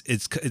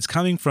 it's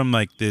coming from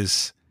like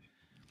this,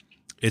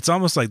 it's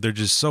almost like they're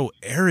just so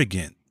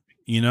arrogant,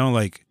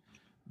 like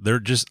they're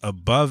just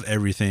above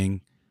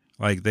everything.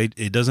 Like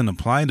it doesn't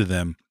apply to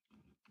them.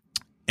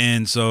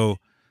 And so,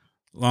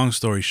 long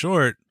story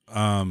short,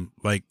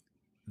 like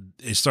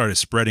it started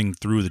spreading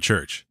through the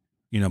church.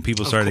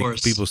 People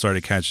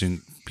started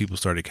catching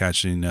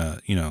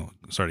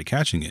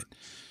it.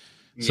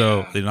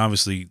 So then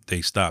obviously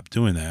they stopped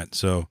doing that.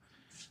 So,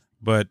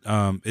 but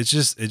it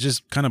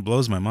just kind of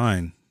blows my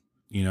mind.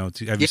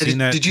 Have you seen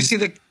that? Did you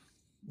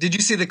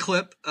see the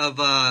clip of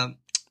I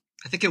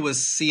think it was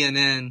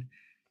CNN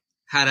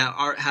had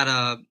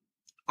a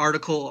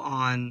article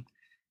on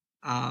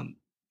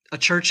a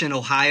church in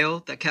Ohio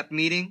that kept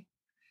meeting,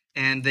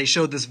 and they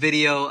showed this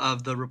video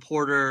of the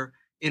reporter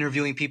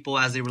interviewing people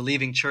as they were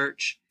leaving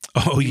church.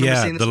 Oh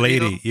yeah, the lady.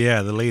 Video?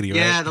 Yeah, the lady.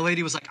 Right? Yeah, the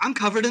lady was like, "I'm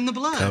covered in the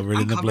blood.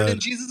 I'm covered in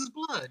Jesus'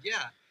 blood."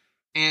 Yeah,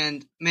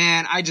 and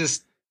man, I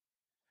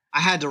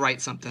had to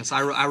write something, so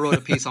I wrote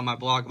a piece on my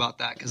blog about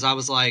that, because I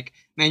was like,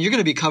 "Man, you're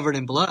going to be covered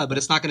in blood, but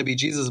it's not going to be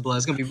Jesus' blood.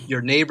 It's going to be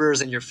your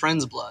neighbors and your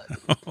friends' blood."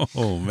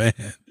 Oh man,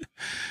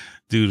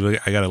 dude,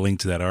 I got a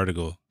link to that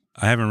article.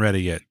 I haven't read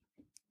it yet.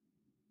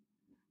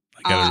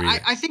 I gotta read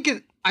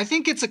it. I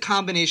think it's a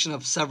combination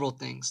of several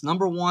things.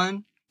 Number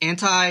one,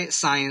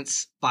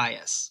 anti-science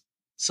bias.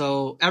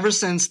 So ever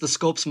since the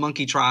Scopes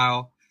monkey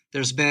trial,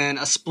 there's been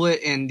a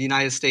split in the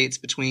United States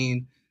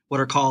between what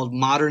are called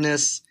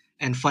modernists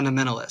and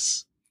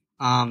fundamentalists.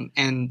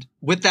 And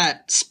with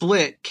that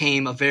split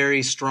came a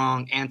very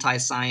strong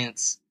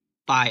anti-science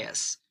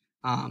bias.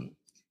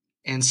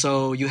 And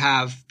so you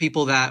have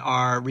people that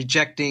are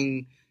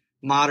rejecting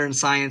modern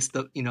science,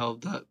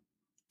 the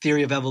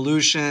theory of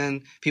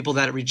evolution, people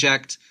that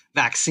reject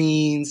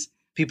vaccines,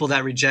 people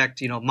that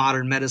reject,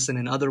 modern medicine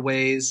in other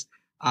ways.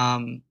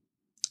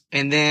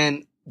 And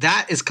then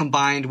that is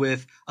combined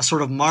with a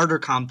sort of martyr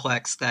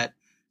complex that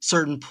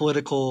certain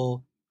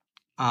political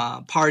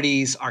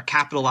parties are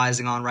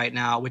capitalizing on right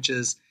now, which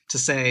is to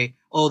say,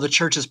 oh, the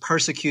church is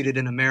persecuted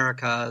in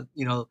America.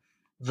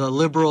 The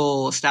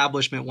liberal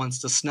establishment wants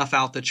to snuff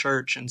out the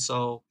church. And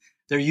so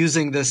they're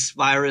using this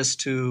virus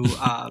to,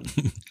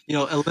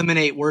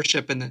 eliminate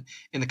worship in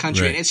the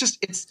country. Right. And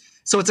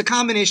it's a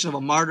combination of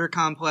a martyr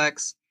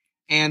complex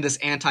and this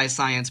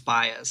anti-science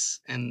bias.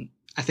 And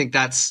I think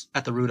that's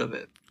at the root of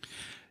it.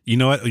 You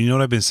know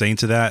what I've been saying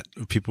to that?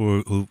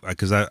 People who,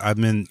 because I've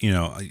been,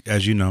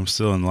 as you know, I'm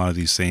still in a lot of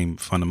these same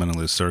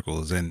fundamentalist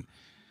circles, and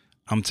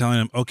I'm telling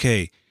them,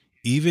 okay,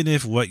 even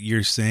if what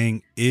you're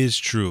saying is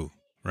true,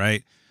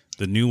 right?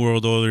 The new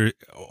world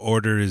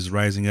order is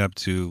rising up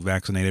to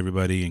vaccinate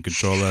everybody and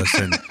control us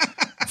and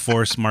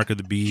force mark of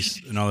the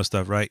beast and all this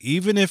stuff, right?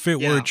 Even if it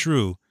were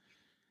true,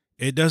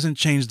 it doesn't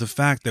change the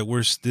fact that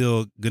we're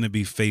still going to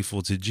be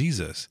faithful to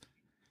Jesus.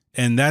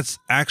 And that's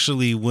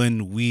actually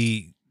when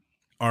we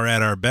are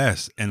at our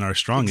best and our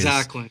strongest.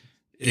 Exactly.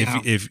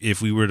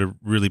 If we were to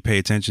really pay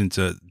attention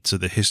to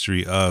the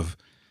history of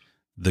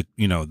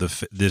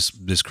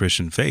this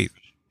Christian faith.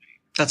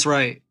 That's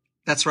right.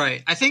 That's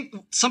right. I think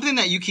something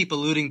that you keep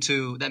alluding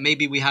to that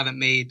maybe we haven't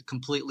made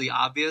completely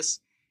obvious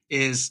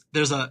is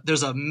there's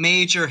a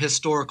major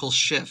historical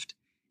shift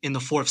in the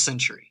 4th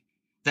century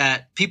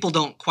that people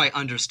don't quite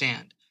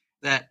understand.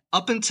 That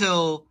up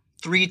until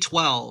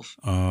 312,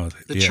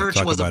 the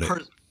church was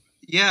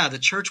the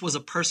church was a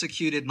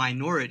persecuted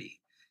minority.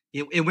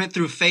 It went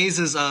through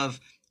phases of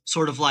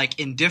sort of like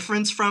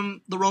indifference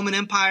from the Roman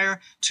Empire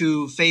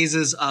to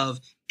phases of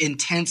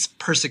intense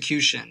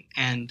persecution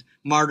and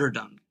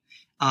martyrdom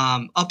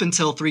up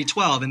until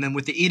 312. And then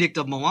with the Edict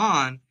of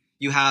Milan,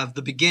 you have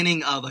the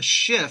beginning of a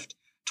shift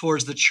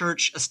towards the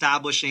church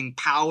establishing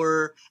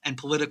power and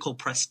political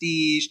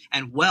prestige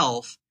and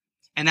wealth.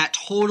 And that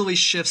totally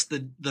shifts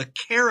the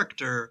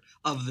character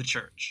of the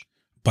church.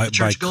 The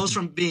church goes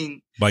from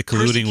being by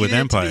colluding with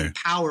empire to being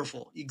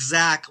powerful.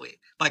 Exactly.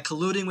 By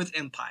colluding with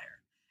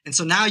empire. And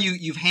so now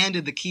you've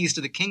handed the keys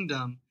to the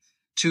kingdom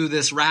to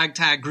this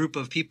ragtag group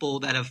of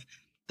people that have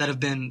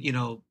been,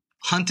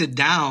 hunted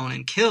down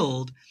and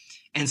killed.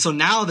 And so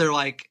now they're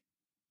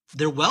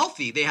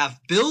wealthy. They have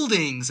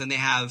buildings and they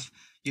have,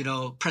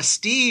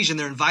 prestige, and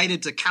they're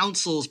invited to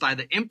councils by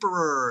the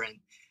emperor. And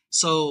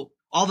so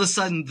all of a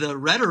sudden the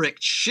rhetoric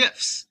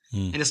shifts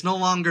and it's no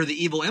longer the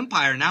evil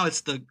empire. Now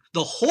it's the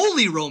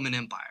Holy Roman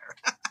Empire.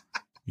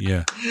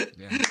 Yeah.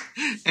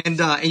 And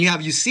you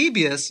have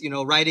Eusebius,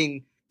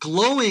 writing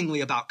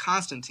glowingly about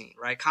Constantine,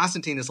 right?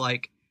 Constantine is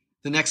like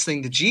the next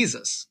thing to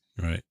Jesus.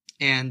 Right.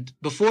 And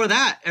before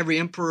that, every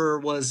emperor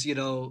was,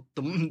 the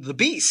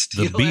beast.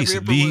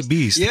 The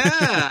beast.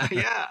 Yeah,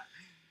 yeah.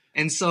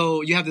 And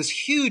so you have this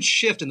huge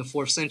shift in the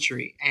 4th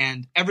century.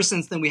 And ever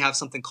since then, we have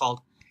something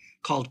called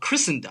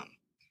Christendom.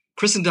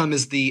 Christendom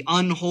is the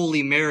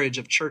unholy marriage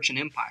of church and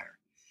empire.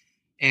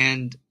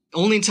 And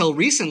only until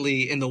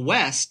recently in the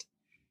West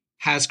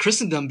has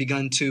Christendom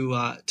begun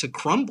to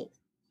crumble.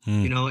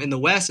 In the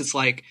West, it's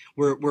like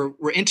we're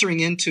entering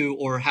into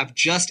or have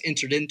just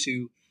entered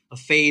into a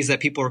phase that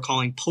people are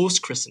calling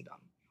post-Christendom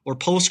or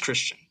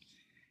post-Christian.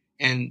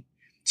 And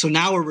so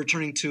now we're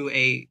returning to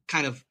a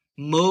kind of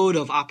mode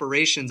of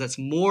operations that's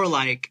more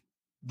like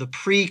the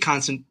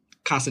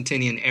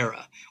pre-Constantinian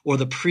era or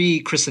the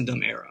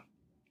pre-Christendom era.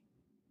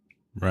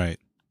 Right.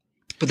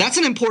 But that's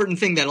an important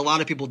thing that a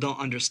lot of people don't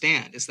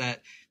understand, is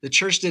that the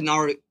church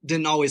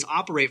didn't always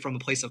operate from a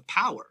place of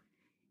power.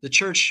 The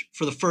church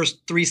for the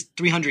first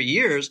 300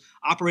 years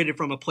operated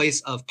from a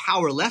place of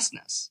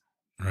powerlessness.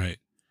 Right.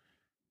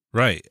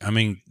 Right. I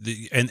mean,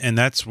 and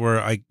that's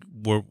where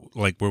where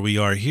we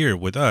are here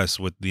with us,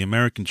 with the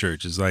American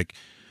church, is like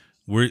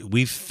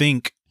we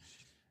think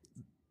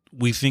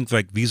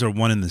like these are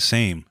one and the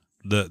same.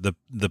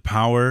 The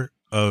power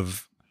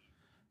of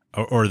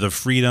or the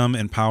freedom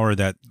and power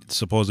that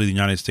supposedly the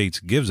United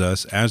States gives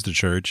us as the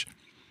church,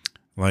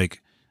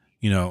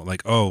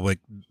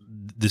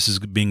 this is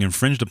being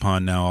infringed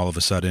upon now all of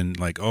a sudden,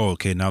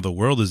 now the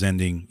world is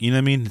ending. You know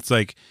what I mean? It's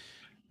like,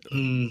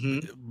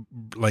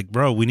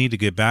 bro, we need to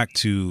get back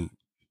to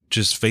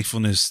just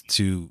faithfulness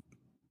to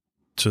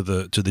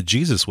the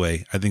Jesus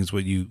way. I think is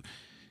what you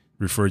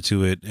referred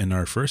to it in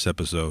our first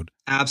episode.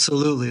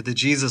 Absolutely. The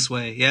Jesus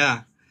way.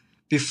 Yeah.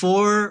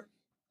 Before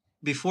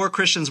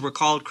Christians were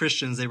called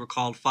Christians, they were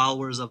called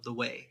followers of the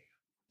way.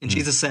 And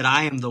Jesus said,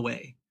 I am the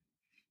way.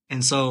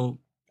 And so,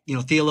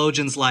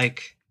 theologians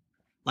like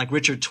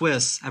Richard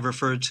Twiss have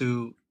referred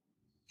to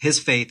his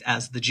faith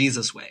as the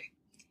Jesus way.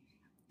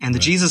 And the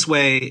Jesus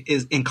way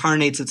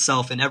incarnates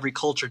itself in every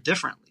culture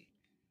differently.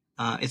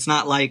 It's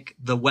not like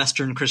the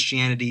Western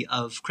Christianity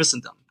of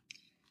Christendom.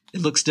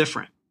 It looks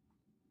different.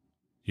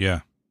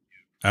 Yeah,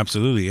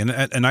 absolutely.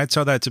 And I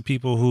tell that to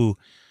people who,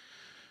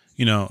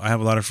 I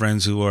have a lot of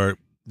friends who are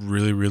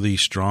really, really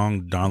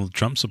strong Donald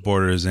Trump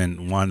supporters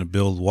and want to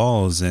build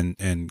walls and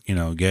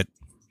get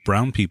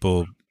brown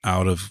people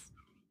out of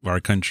our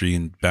country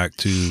and back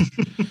to,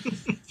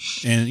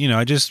 and,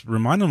 I just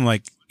remind them,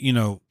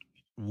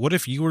 what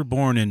if you were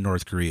born in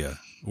North Korea?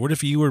 What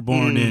if you were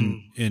born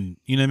in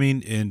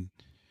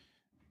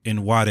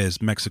in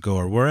Juarez, Mexico,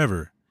 or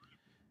wherever?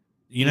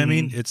 You know what I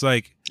mean? It's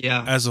like,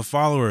 as a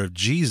follower of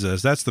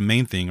Jesus, that's the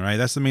main thing, right?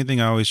 That's the main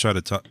thing I always try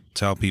to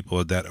tell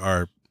people that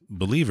are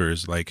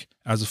believers,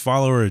 as a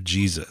follower of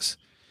Jesus,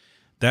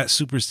 that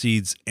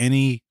supersedes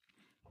any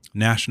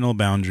national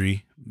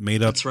boundary,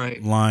 made up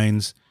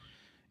lines.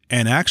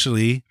 And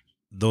actually,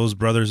 those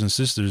brothers and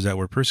sisters that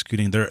we're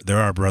persecuting, they're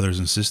our brothers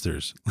and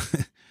sisters.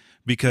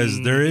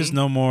 Because there is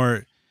no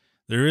more,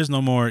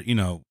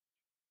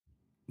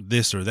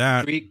 this or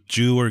that, Greek.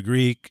 Jew or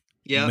Greek,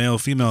 male,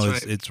 female.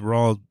 We're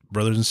all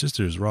brothers and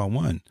sisters. We're all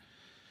one.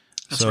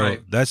 That's So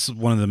right. that's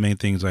one of the main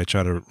things I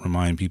try to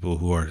remind people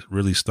who are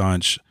really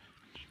staunch,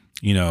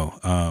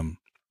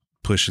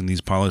 pushing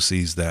these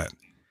policies that,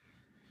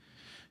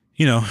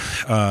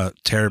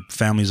 tear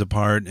families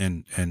apart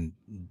and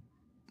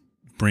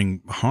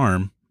bring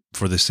harm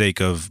for the sake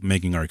of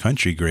making our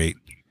country great.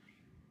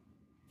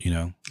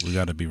 We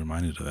got to be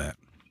reminded of that.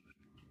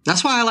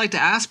 That's why I like to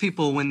ask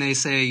people when they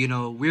say,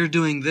 we're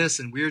doing this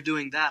and we're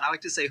doing that. I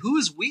like to say, who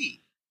is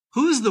we?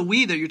 Who is the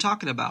we that you're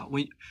talking about?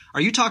 Are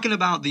you talking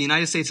about the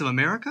United States of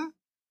America?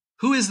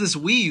 Who is this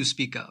we you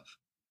speak of?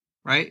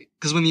 Right?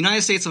 Because when the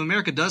United States of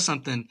America does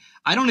something,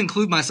 I don't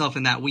include myself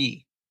in that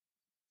we.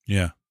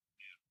 Yeah.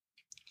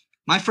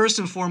 My first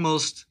and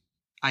foremost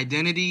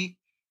identity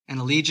and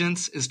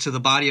allegiance is to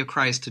the body of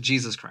Christ, to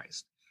Jesus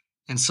Christ.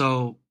 And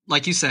so,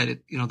 like you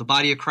said, the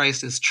body of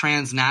Christ is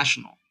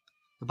transnational.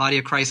 The body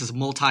of Christ is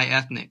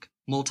multi-ethnic,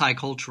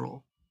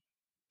 multicultural.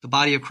 The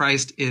body of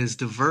Christ is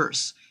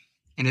diverse,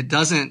 and it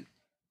doesn't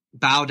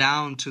bow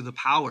down to the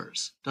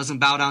powers, doesn't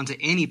bow down to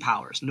any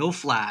powers, no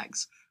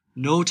flags,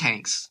 no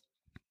tanks,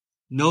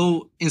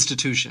 no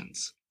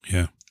institutions.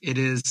 Yeah. It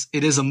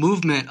is a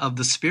movement of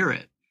the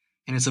Spirit,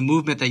 and it's a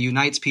movement that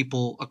unites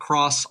people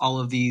across all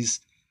of these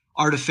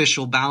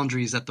artificial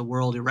boundaries that the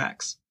world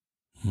erects.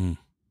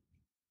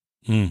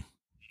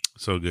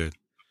 So good.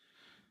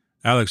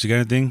 Alex, you got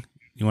anything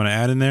you want to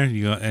add in there?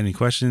 You got any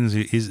questions?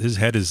 His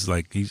head is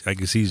like, I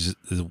can see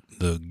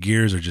the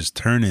gears are just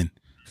turning.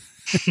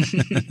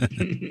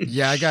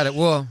 Yeah, I got it.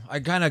 Well, I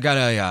kind of got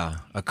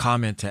a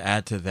comment to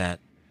add to that.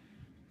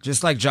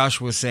 Just like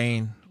Josh was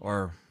saying,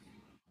 or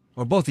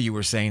both of you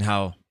were saying,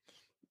 how,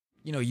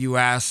 you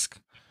ask,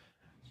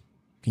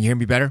 can you hear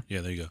me better?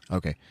 Yeah, there you go.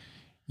 Okay.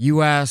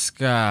 You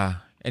ask,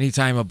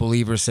 anytime a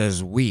believer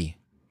says we,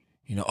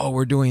 oh,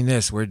 we're doing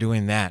this, we're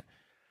doing that.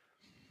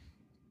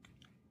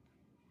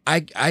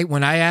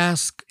 When I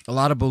ask a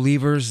lot of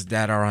believers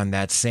that are on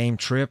that same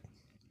trip,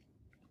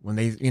 when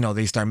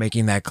they start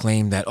making that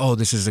claim that, oh,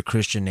 this is a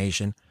Christian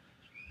nation,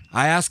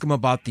 I ask them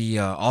about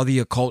all the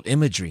occult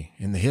imagery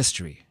in the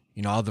history,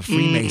 all the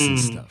Freemason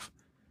stuff.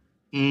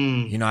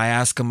 I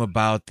ask them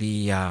about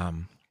the,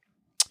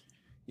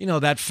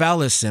 that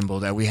phallus symbol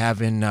that we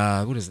have in,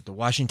 the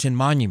Washington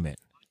Monument.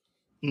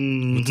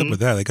 What's up with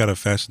that? They got a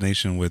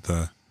fascination with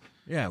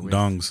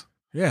dongs.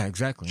 Yeah,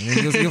 exactly.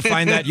 And you'll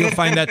find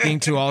that thing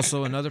too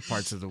also in other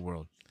parts of the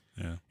world,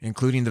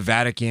 including the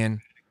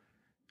Vatican,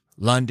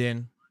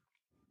 London,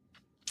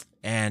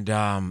 and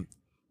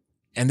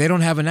they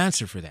don't have an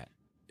answer for that,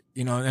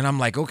 And I'm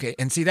like, okay.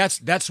 And see,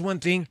 that's one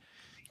thing,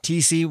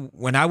 TC.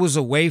 When I was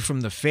away from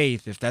the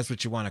faith, if that's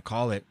what you want to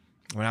call it,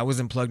 when I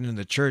wasn't plugged into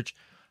the church,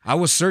 I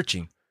was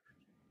searching,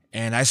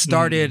 and I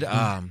started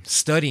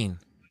studying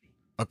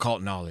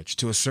occult knowledge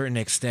to a certain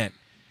extent.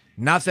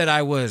 Not that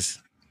I was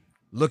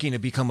looking to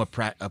become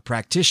a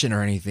practitioner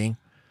or anything,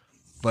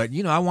 but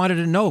I wanted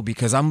to know,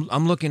 because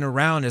I'm looking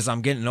around as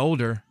I'm getting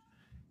older,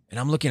 and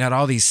I'm looking at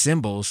all these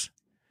symbols,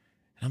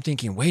 and I'm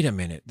thinking, wait a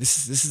minute,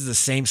 this is the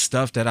same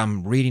stuff that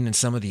I'm reading in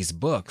some of these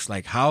books.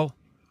 Like how,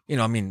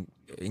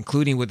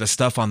 including with the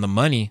stuff on the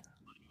money,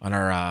 on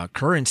our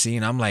currency,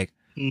 and I'm like,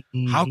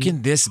 how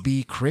can this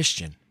be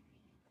Christian?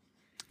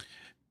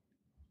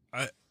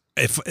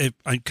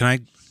 Can I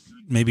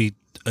maybe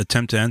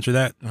attempt to answer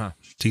that,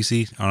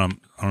 TC? I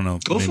don't know.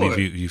 Go maybe for if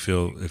it. you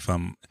feel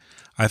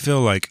I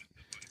feel like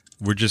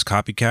we're just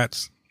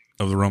copycats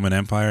of the Roman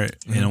Empire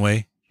in a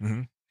way.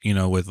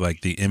 Mm-hmm. With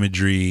like the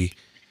imagery,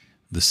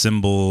 the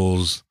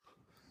symbols.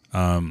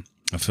 I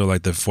feel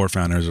like the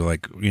forefounders are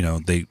like,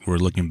 they were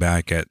looking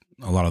back at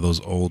a lot of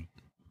those old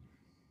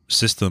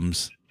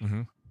systems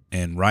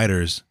and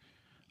writers,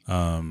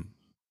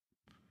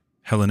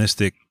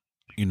 Hellenistic,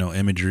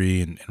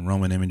 imagery and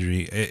Roman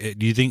imagery.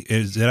 Do you think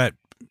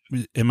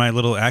am I a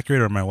little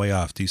accurate, or am I way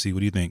off, TC? What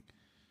do you think?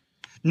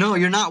 No,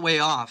 you're not way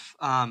off.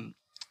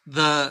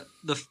 The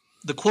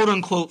quote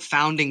unquote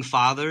founding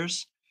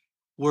fathers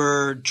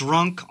were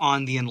drunk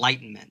on the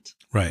Enlightenment.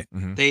 Right.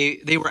 Mm-hmm.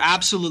 They were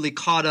absolutely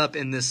caught up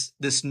in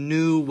this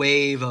new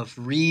wave of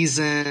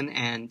reason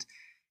and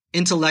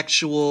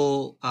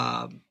intellectual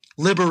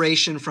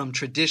liberation from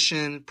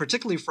tradition,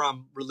 particularly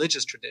from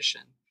religious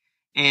tradition.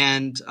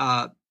 And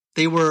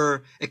they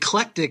were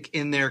eclectic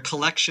in their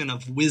collection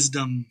of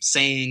wisdom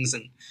sayings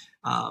and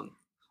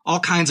all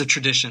kinds of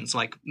traditions,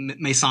 like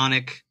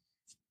Masonic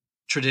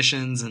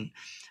traditions. And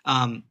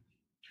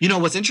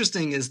what's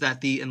interesting is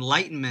that the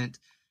Enlightenment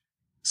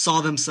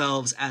saw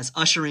themselves as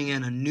ushering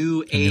in a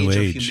new age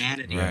of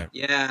humanity. Right.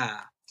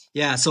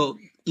 Yeah. So,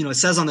 it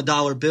says on the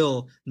dollar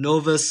bill,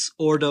 Novus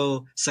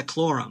Ordo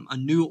Seclorum, a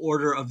new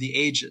order of the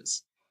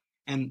ages.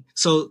 And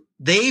so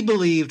they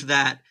believed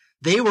that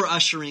they were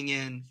ushering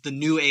in the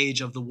new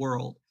age of the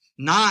world,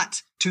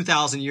 not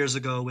 2,000 years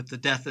ago with the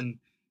death and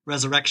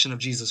resurrection of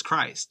Jesus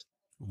Christ.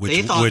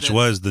 Which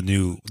was the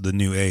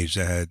new age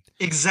that had.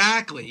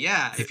 Exactly.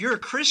 Yeah. If you're a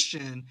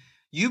Christian,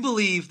 you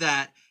believe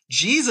that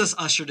Jesus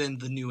ushered in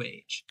the new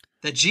age,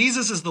 that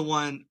Jesus is the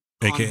one,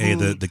 AKA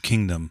the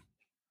kingdom.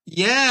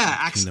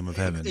 Yeah. Kingdom of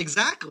heaven.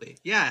 Exactly.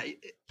 Yeah.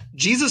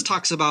 Jesus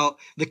talks about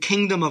the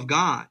kingdom of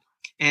God.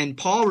 And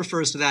Paul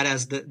refers to that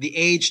as the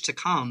age to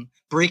come,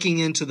 breaking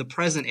into the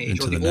present age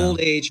Into or the the now.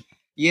 old age.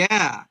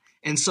 Yeah.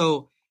 And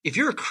so if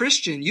you're a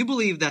Christian, you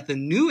believe that the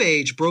new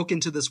age broke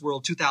into this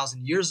world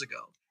 2,000 years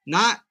ago,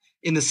 not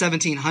in the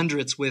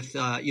 1700s with,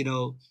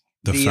 the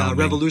founding.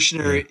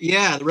 Revolutionary,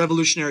 the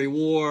Revolutionary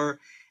War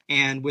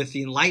and with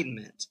the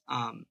Enlightenment,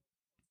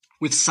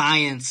 with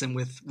science and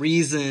with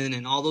reason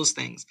and all those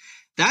things.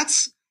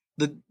 That's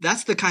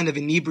the kind of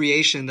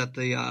inebriation that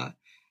the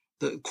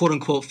quote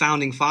unquote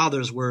founding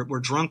fathers were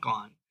drunk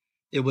on.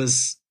 It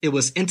was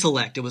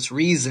intellect, it was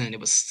reason, it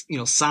was,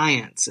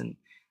 science, and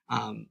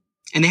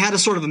they had a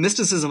sort of a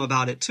mysticism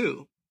about it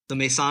too. The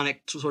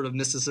Masonic sort of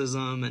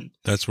mysticism, and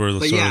that's where of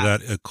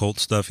that occult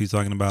stuff he's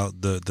talking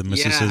about, the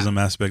mysticism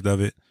aspect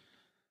of it.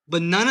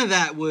 But none of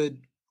that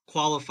would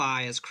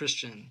qualify as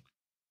Christian,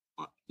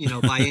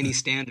 by any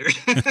standard.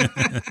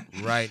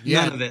 Right.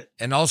 Yeah. None of it.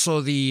 And also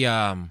a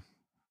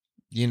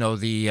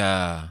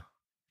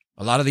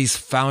lot of these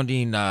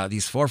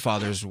these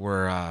forefathers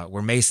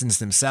were Masons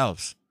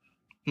themselves.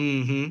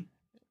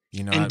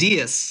 Mm-hmm. And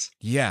deists.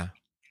 Yeah.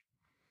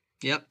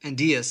 Yep, and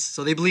deists.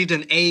 So they believed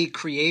in a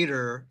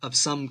creator of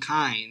some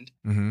kind,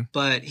 mm-hmm.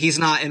 but he's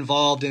not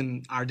involved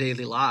in our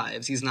daily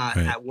lives. He's not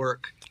at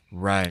work.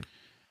 Right.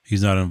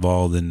 He's not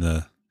involved in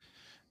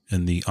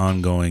the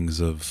ongoings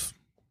of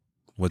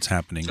what's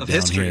happening of down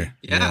history.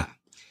 here.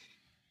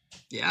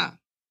 Yeah.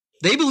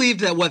 They believed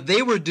that what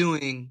they were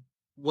doing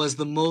was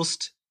the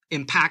most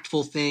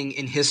impactful thing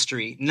in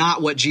history,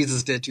 not what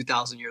Jesus did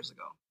 2,000 years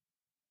ago.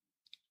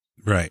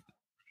 Right.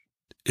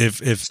 If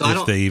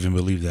they even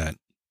believe that.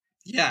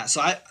 Yeah,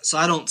 so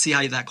I don't see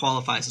how that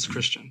qualifies as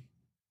Christian.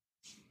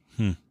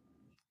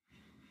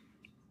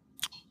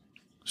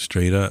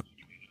 Straight up.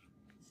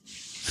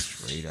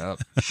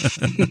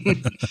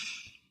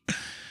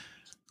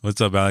 What's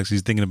up, Alex?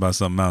 He's thinking about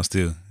something else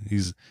too.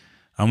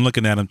 I'm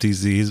looking at him,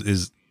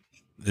 TC.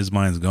 His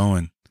mind's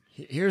going.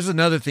 Here's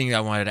another thing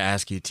I wanted to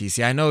ask you,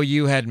 TC. I know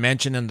you had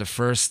mentioned in the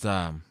first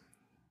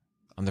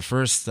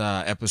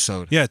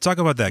episode. Yeah, talk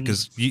about that,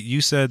 because you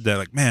said that,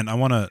 like, man,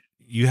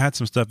 you had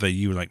some stuff that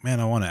you were like, man,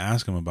 I want to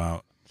ask him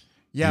about.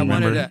 Yeah, I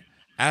wanted to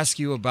ask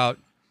you about.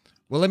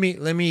 Well, let me.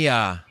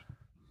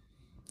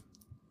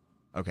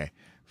 Okay,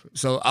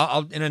 so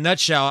I'll in a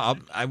nutshell,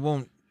 I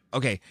won't.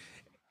 Okay,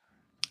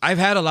 I've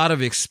had a lot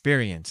of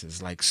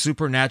experiences, like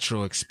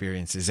supernatural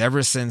experiences,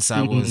 ever since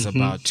I was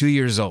about 2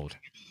 years old.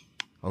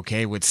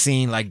 Okay, with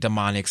seeing like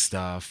demonic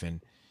stuff,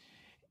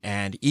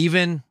 and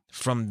even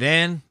from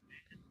then,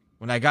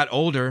 when I got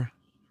older,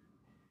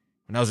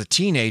 when I was a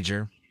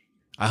teenager,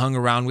 I hung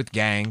around with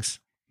gangs.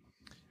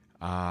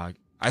 I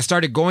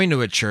started going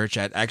to a church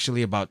at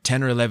actually about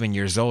 10 or 11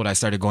 years old. I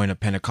started going to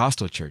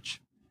Pentecostal church.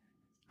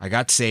 I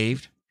got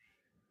saved.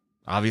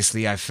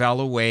 Obviously, I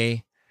fell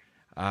away.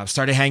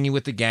 Started hanging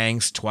with the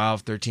gangs,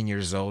 12, 13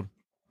 years old.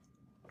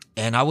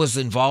 And I was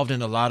involved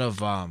in a lot of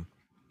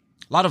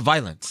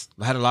violence.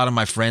 I had a lot of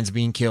my friends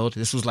being killed.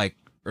 This was like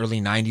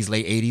early 90s,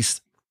 late 80s.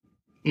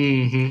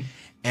 Mm-hmm.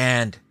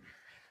 And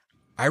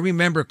I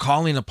remember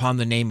calling upon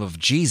the name of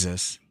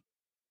Jesus,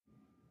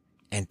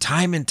 and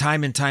time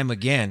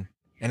again.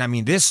 And I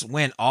mean, this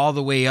went all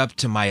the way up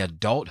to my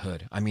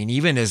adulthood. I mean,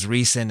 even as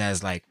recent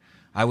as, like,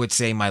 I would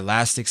say my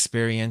last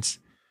experience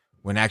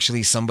when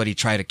actually somebody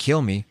tried to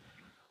kill me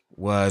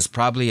was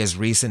probably as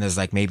recent as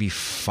like maybe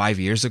 4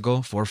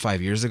 or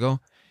 5 years ago.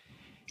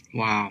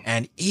 Wow.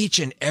 And each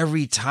and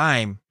every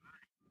time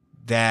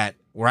that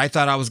where I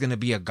thought I was going to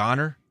be a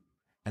goner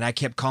and I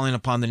kept calling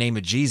upon the name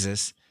of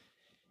Jesus.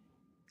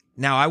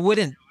 Now, I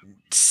wouldn't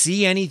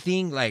see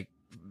anything like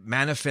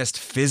manifest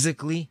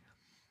physically,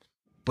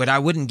 but I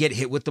wouldn't get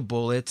hit with the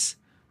bullets.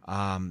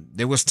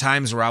 There was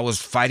times where I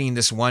was fighting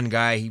this one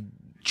guy, he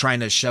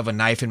trying to shove a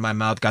knife in my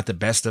mouth, got the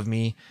best of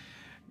me,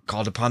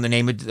 called upon the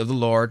name of the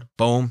Lord.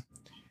 Boom.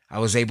 I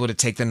was able to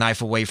take the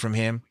knife away from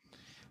him.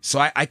 So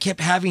I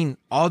kept having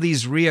all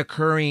these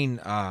reoccurring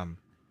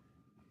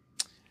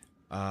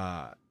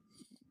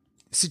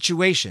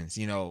situations,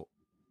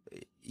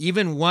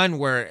 even one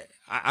where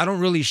I don't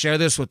really share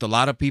this with a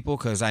lot of people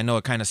because I know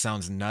it kind of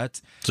sounds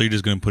nuts. So you're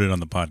just going to put it on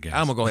the podcast?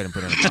 I'm going to go ahead and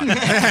put it on the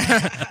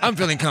podcast. I'm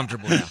feeling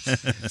comfortable now.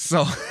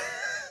 So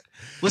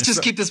let's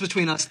just keep this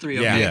between us three.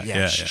 Okay?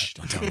 Yeah. Shh,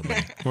 don't tell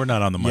nobody. We're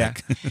not on the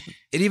mic. Yeah.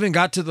 It even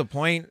got to the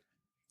point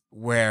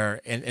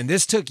where, and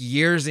this took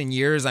years and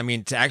years, I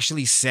mean, to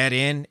actually set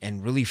in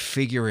and really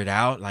figure it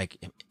out. Like,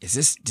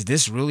 did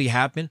this really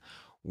happen?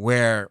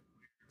 Where,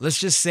 let's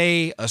just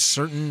say a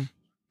certain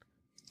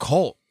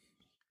cult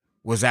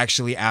was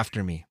actually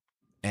after me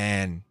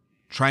and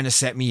trying to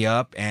set me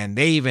up. And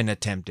they even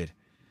attempted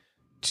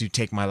to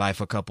take my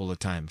life a couple of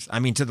times. I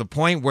mean, to the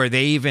point where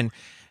they even,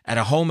 at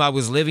a home I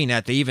was living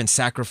at, they even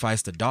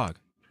sacrificed a dog.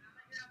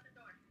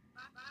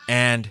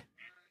 And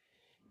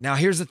now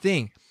here's the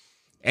thing.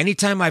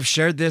 Anytime I've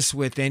shared this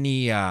with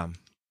any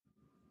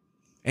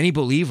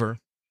believer,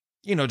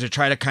 to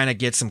try to kind of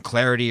get some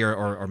clarity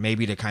or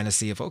maybe to kind of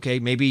see if, okay,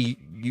 maybe,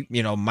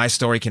 my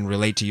story can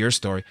relate to your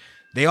story.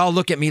 They all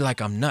look at me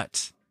like I'm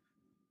nuts.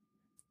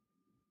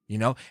 you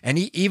know. And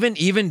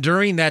even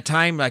during that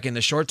time, like in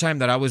the short time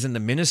that I was in the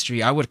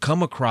ministry, I would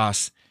come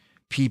across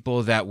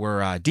people that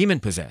were demon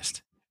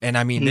possessed. And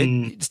I mean,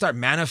 they'd start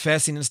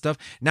manifesting and stuff.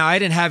 Now, I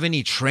didn't have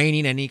any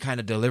training, any kind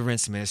of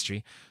deliverance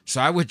ministry. So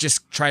I would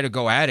just try to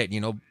go at it,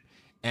 you know.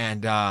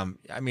 And I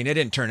mean, it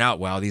didn't turn out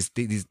well.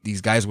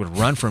 These guys would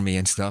run from me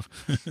and stuff.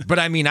 But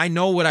I mean, I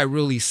know what I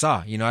really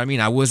saw. You know what I mean?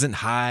 I wasn't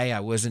high. I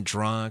wasn't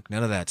drunk.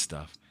 None of that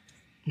stuff.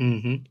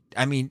 Mm-hmm.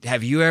 I mean,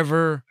 have you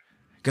ever,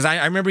 because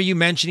I remember you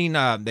mentioning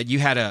that you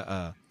had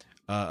a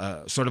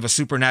sort of a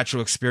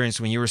supernatural experience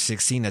when you were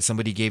 16, that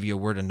somebody gave you a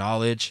word of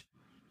knowledge.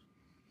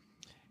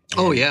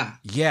 Oh, yeah.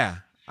 Yeah.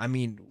 I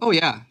mean, oh,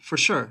 yeah, for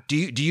sure. Do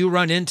you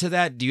run into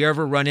that? Do you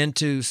ever run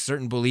into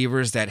certain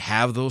believers that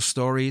have those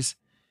stories?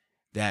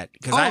 That,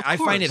 because I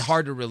find it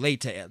hard to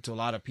relate to a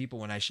lot of people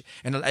when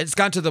and it's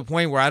gotten to the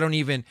point where I don't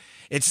even,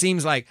 it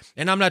seems like,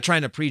 and I'm not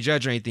trying to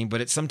prejudge or anything,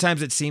 but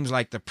sometimes it seems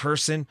like the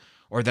person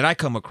or that I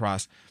come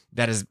across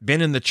that has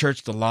been in the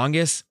church the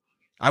longest,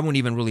 I won't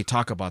even really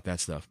talk about that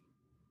stuff,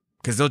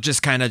 because they'll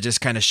just kind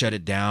of shut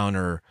it down,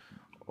 or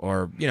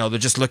you know, they'll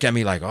just look at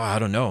me like, oh, I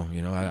don't know,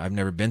 you know, I've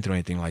never been through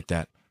anything like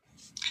that.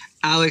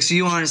 Alex,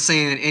 you aren't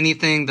saying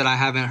anything that I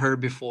haven't heard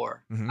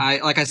before.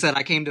 Mm-hmm. Like I said,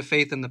 I came to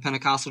faith in the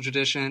Pentecostal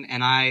tradition,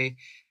 and I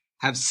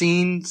have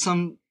seen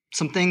some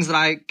things that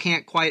I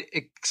can't quite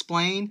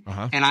explain,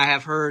 and I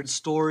have heard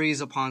stories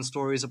upon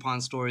stories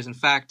upon stories. In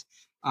fact,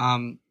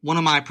 one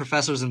of my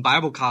professors in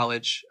Bible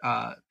college,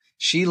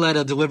 she led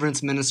a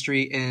deliverance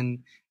ministry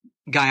in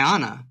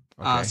Guyana,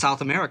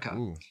 South America.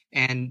 Ooh.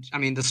 And I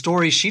mean, the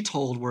stories she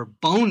told were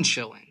bone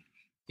chilling.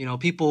 You know,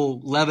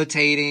 people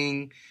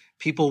levitating,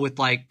 people with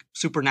like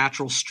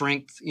supernatural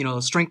strength, you know,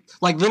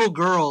 like little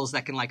girls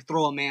that can like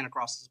throw a man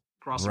across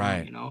the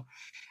room, you know.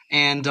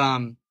 And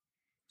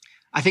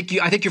I think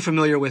you're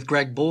familiar with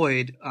Greg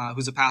Boyd,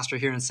 who's a pastor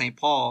here in St.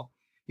 Paul.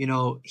 You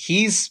know,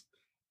 he's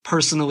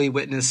personally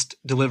witnessed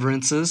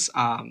deliverances.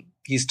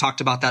 He's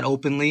talked about that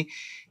openly.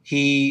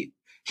 He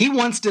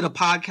once did a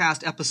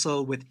podcast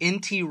episode with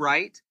N.T.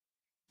 Wright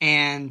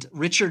and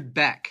Richard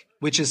Beck,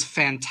 which is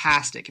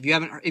fantastic. If you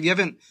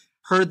haven't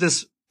heard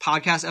this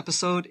podcast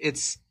episode,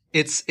 it's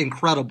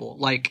incredible.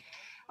 Like,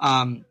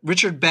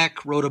 Richard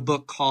Beck wrote a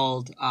book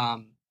called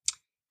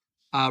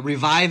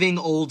Reviving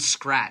Old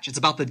Scratch. It's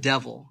about the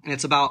devil, and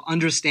it's about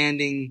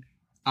understanding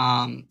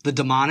the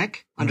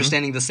demonic,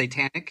 understanding the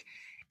satanic.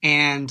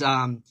 And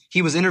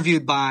he was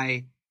interviewed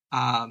by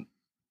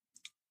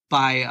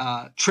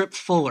Trip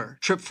Fuller.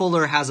 Trip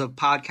Fuller has a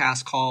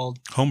podcast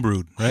called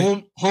Homebrewed,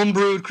 right?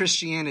 Homebrewed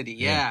Christianity.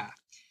 Yeah.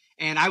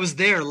 And I was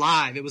there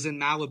live. It was in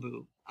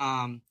Malibu.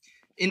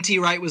 N.T.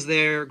 Wright was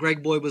there.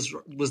 Greg Boyd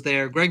was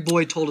there. Greg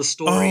Boyd told a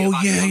story.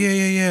 Oh,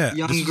 yeah.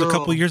 Young this was girl. a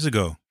couple of years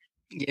ago.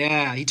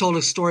 Yeah. He told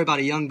a story about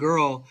a young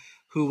girl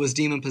who was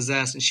demon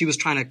possessed, and she was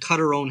trying to cut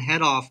her own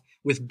head off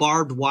with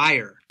barbed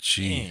wire.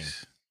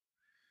 Jeez.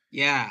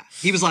 Yeah.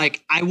 He was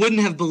like, I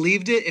wouldn't have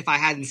believed it if I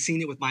hadn't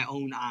seen it with my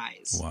own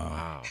eyes.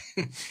 Wow.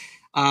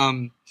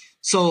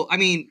 So, I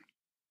mean,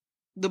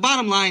 the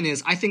bottom line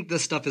is, I think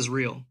this stuff is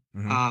real.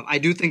 I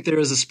do think there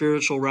is a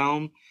spiritual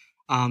realm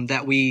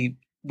that we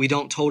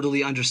don't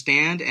totally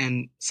understand,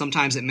 and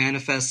sometimes it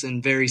manifests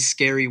in very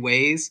scary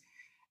ways,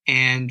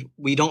 and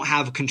we don't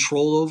have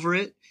control over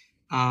it.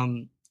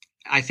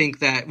 I think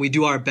that we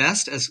do our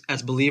best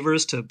as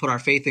believers to put our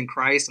faith in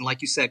Christ, and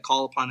like you said,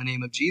 call upon the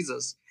name of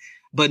Jesus.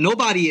 But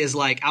nobody is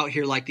like out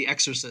here like The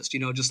Exorcist, you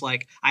know, just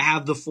like, I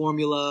have the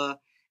formula,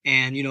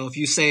 and, you know, if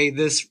you say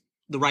this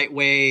the right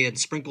way and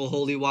sprinkle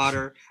holy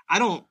water, I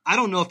don't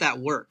know if that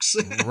works.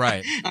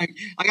 Right. like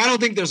I don't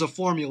think there's a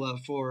formula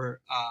for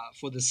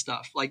this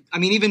stuff. Like, I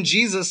mean, even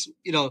Jesus,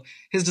 you know,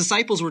 his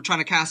disciples were trying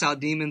to cast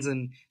out demons,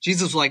 and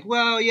Jesus was like,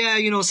 well, yeah,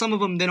 you know, some of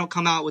them, they don't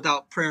come out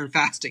without prayer and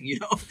fasting, you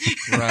know?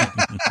 Right.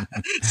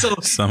 So,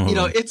 you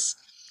know,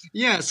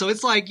 so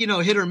it's like, you know,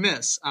 hit or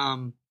miss.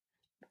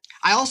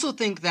 I also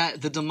think that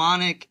the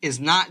demonic is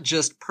not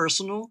just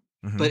personal,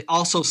 but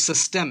also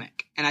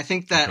systemic. And I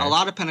think that a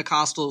lot of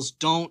Pentecostals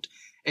don't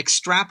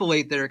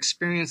extrapolate their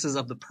experiences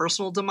of the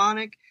personal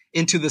demonic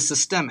into the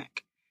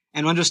systemic,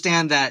 and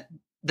understand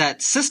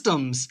that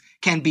systems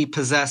can be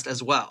possessed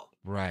as well.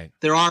 Right.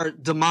 There are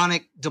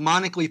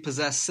demonically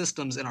possessed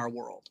systems in our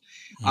world,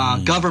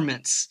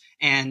 governments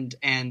and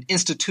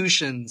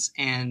institutions,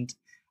 and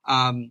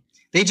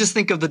they just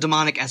think of the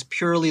demonic as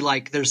purely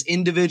like there's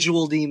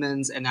individual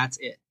demons and that's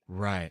it.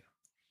 Right.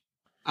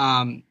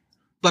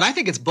 But I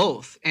think it's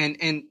both.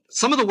 And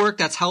some of the work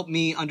that's helped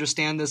me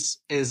understand this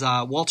is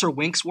Walter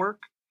Wink's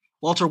work.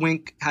 Walter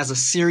Wink has a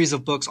series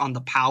of books on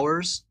the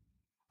powers,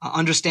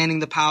 understanding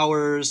the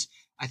powers.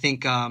 I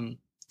think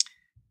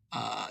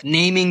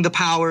Naming the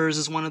Powers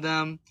is one of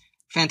them.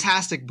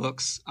 Fantastic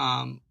books.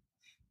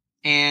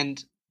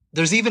 And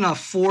there's even a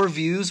Four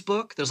Views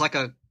book. There's like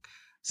a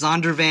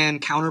Zondervan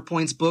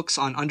Counterpoints books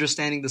on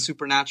understanding the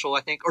supernatural,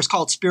 I think, or it's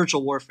called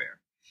Spiritual Warfare.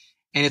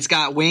 And it's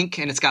got Wink,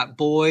 and it's got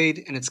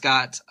Boyd, and it's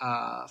got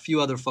a few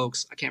other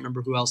folks. I can't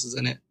remember who else is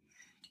in it.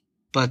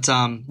 But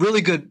really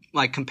good,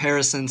 like,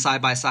 comparison,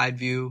 side-by-side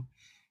view.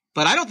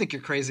 But I don't think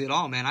you're crazy at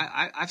all, man.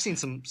 I've seen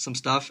some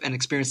stuff and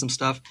experienced some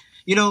stuff.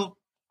 You know,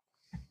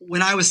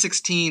 when I was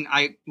 16,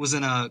 I was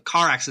in a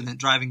car accident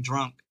driving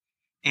drunk,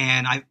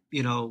 and I,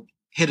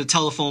 hit a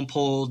telephone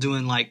pole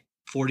doing like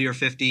 40 or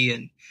 50.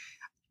 And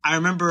I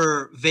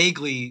remember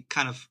vaguely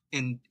kind of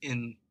in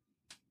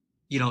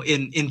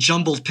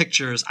jumbled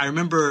pictures. I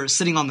remember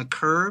sitting on the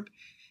curb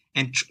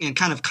and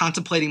kind of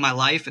contemplating my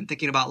life and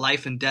thinking about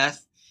life and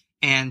death.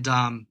 And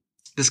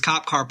this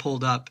cop car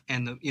pulled up,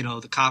 and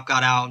the cop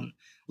got out and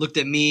looked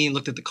at me and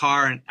looked at the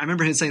car. And I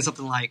remember him saying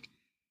something like,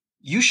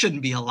 "You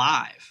shouldn't be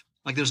alive.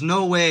 Like, there's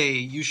no way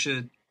you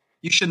shouldn't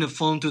have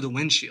flown through the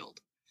windshield."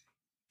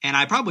 And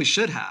I probably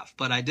should have,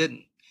 but I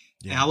didn't.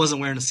 Yeah. And I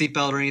wasn't wearing a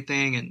seatbelt or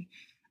anything. And,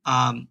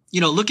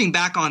 looking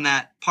back on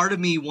that, part of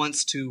me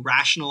wants to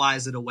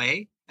rationalize it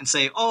away and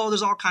say, oh,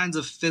 there's all kinds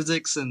of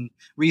physics and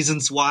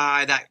reasons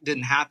why that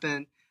didn't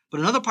happen. But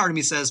another part of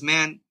me says,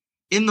 man,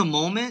 in the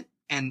moment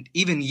and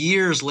even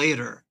years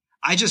later,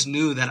 I just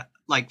knew that,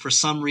 like, for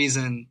some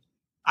reason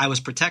I was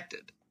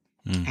protected.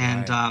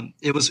 And right.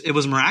 It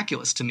was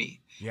miraculous to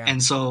me. Yeah.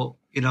 And so,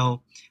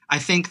 I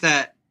think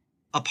that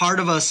a part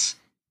of us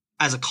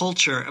as a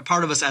culture, a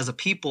part of us as a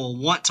people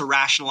want to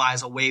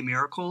rationalize away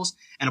miracles,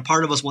 and a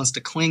part of us wants to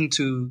cling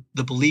to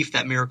the belief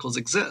that miracles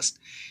exist.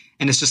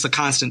 And it's just a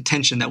constant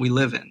tension that we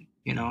live in,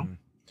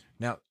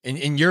 Now,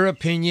 in your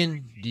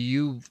opinion, do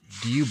you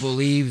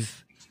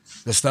believe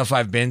the stuff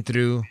I've been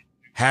through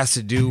has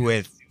to do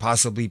with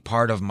possibly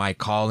part of my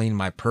calling,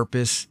 my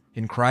purpose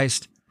in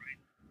Christ?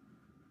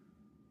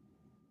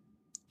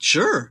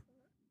 Sure.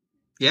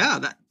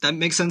 Yeah, that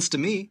makes sense to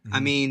me. Mm-hmm. I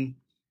mean,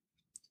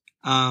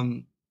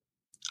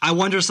 I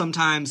wonder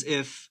sometimes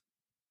if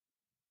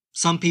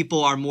some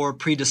people are more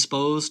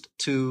predisposed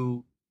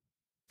to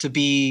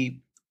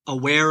be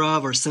aware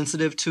of or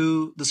sensitive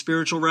to the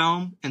spiritual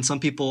realm, and some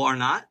people are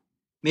not.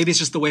 Maybe it's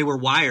just the way we're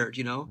wired,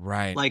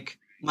 Right. Like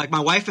my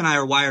wife and I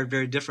are wired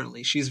very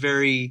differently. She's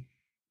very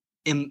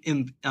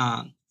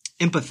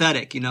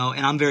empathetic,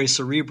 and I'm very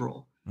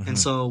cerebral. Mm-hmm. And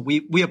so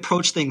we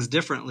approach things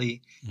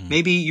differently. Mm.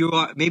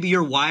 Maybe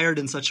you're wired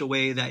in such a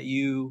way that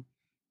you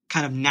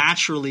kind of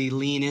naturally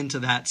lean into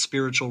that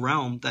spiritual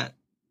realm,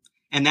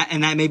 and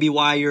that may be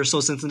why you're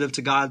so sensitive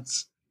to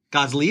God's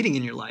leading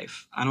in your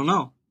life. I don't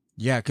know.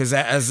 Yeah, because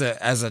as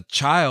a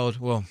child,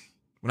 well,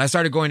 when I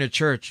started going to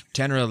church,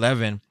 10 or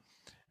 11,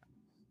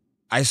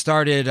 I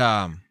started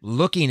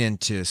looking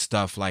into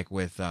stuff like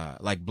with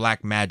like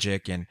black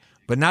magic,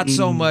 but not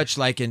so much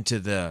like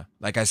into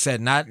like I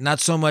said, not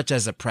so much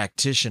as a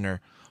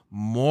practitioner,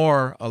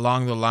 more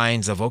along the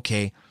lines of,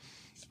 okay,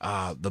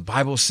 the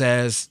Bible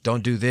says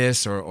don't do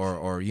this,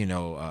 or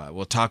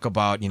we'll talk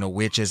about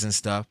witches and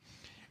stuff.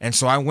 And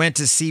so I went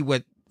to see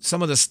what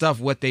some of the stuff,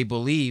 what they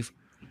believe,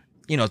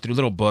 through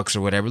little books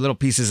or whatever, little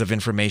pieces of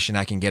information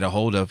I can get a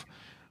hold of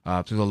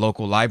through the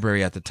local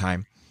library at the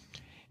time.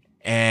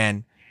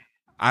 And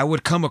I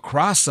would come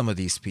across some of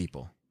these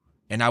people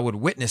and I would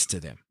witness to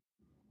them.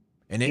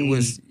 And it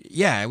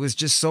was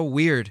just so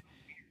weird.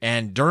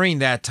 And during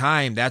that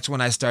time, that's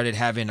when I started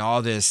having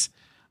all these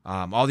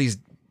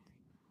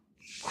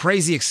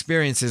crazy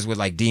experiences with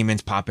like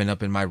demons popping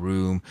up in my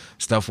room,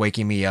 stuff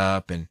waking me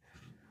up, and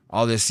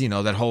all this,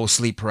 that whole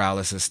sleep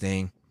paralysis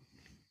thing.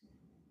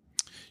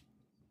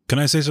 Can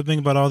I say something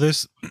about all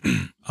this?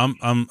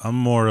 I'm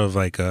more of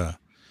like a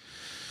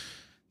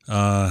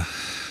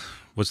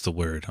what's the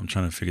word? I'm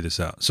trying to figure this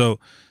out. So,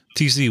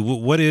 TC,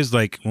 what is,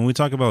 like, when we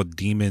talk about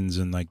demons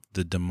and like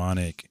the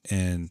demonic,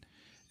 and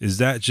is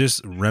that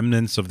just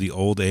remnants of the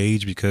old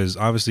age? Because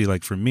obviously,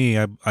 like for me,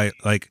 I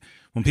like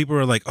when people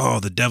are like, "Oh,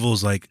 the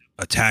devil's like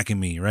attacking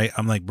me," right?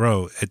 I'm like,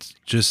 bro,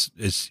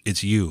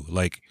 it's you.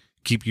 Like,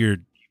 keep your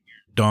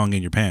dong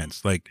in your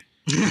pants. Like,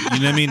 you know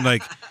what I mean?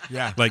 Like,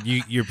 yeah, like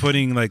you're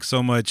putting like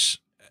so much,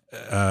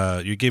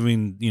 you're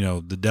giving,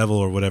 the devil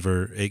or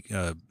whatever,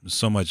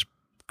 so much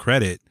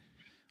credit.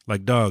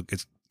 Like, dog,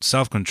 it's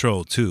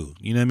self-control too.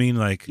 You know what I mean?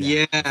 Like,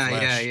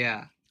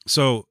 yeah.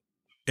 So,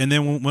 and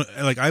then when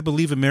like, I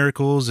believe in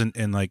miracles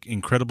and like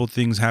incredible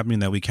things happening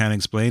that we can't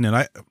explain.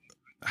 And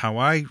how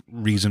I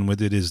reason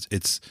with it is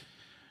it's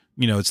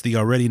the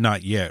already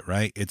not yet,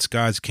 right? It's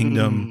God's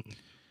kingdom.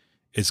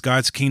 It's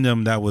God's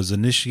kingdom that was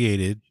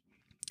initiated.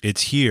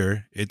 It's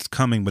here, it's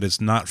coming, but it's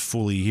not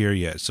fully here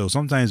yet. So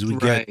sometimes we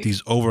get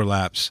these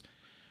overlaps,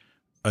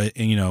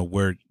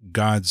 where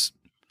God's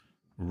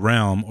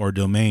realm or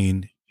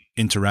domain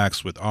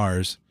interacts with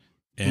ours,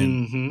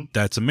 and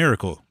that's a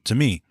miracle to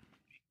me.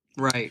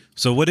 Right.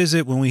 So what is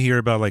it when we hear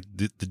about like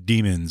the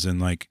demons and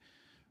like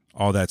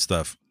all that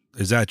stuff?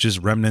 Is that just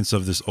remnants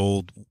of this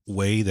old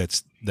way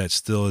that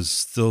still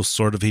is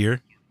sort of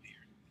here?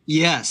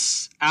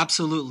 Yes,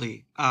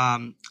 absolutely.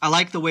 I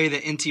like the way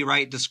that N.T.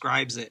 Wright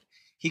describes it.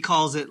 He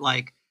calls it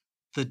like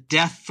the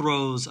death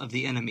throes of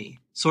the enemy.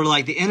 Sort of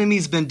like the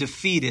enemy's been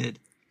defeated,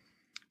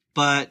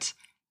 but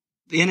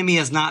the enemy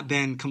has not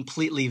been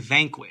completely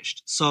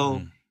vanquished.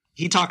 So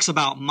he talks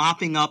about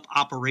mopping up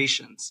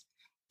operations.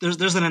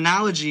 There's an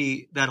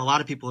analogy that a lot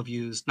of people have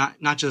used,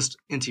 not just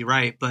N.T.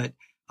 Wright, but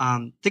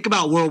think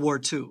about World War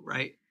II,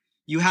 right?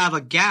 you have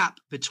a gap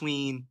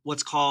between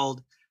what's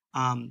called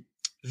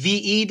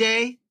VE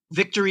Day,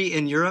 Victory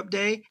in Europe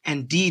Day,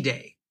 and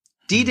D-Day.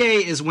 D-Day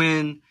is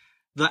when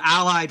the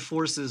Allied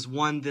forces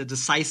won the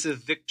decisive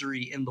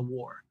victory in the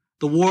war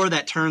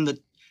that turned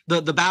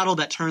the battle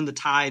that turned the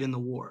tide in the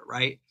war,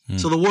 right?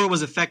 So the war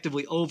was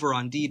effectively over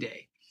on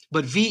D-Day.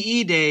 But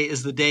VE Day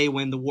is the day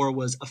when the war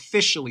was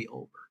officially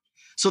over.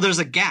 So there's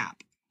a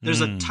gap.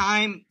 There's a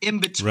time in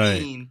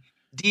between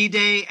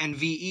D-Day and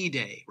VE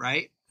Day,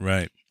 right?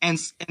 Right. And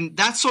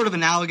that's sort of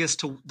analogous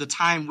to the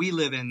time we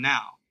live in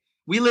now.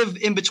 We live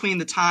in between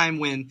the time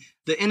when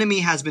the enemy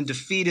has been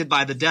defeated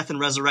by the death and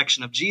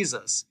resurrection of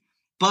Jesus,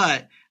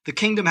 but the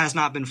kingdom has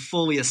not been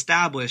fully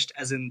established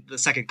as in the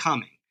second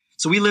coming.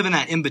 So we live in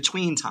that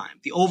in-between time,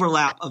 the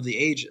overlap of the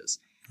ages.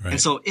 Right.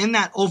 And so in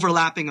that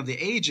overlapping of the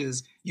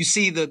ages, you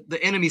see the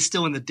enemy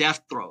still in the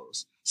death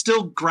throes,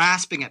 still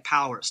grasping at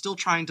power, still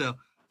trying to,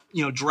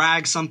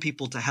 drag some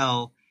people to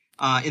hell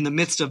in the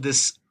midst of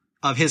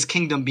his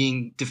kingdom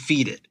being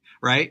defeated,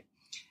 right?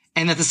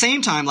 And at the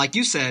same time, like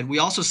you said, we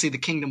also see the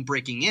kingdom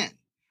breaking in.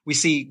 We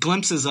see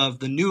glimpses of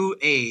the new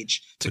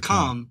age to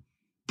come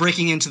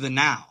breaking into the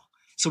now.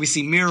 So we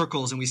see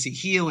miracles and we see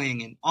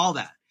healing and all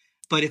that.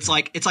 But it's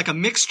like a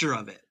mixture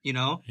of it,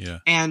 Yeah.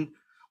 And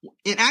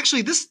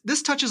actually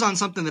this touches on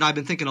something that I've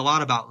been thinking a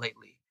lot about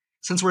lately.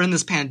 Since we're in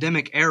this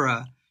pandemic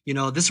era,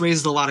 this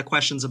raises a lot of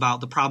questions about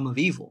the problem of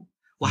evil.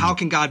 Well, how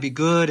can God be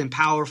good and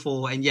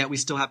powerful, and yet we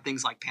still have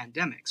things like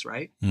pandemics,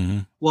 right? Mm-hmm.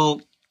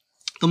 Well,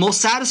 the most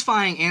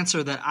satisfying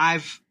answer that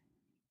I've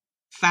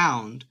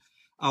found,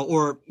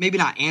 or maybe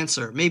not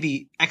answer,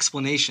 maybe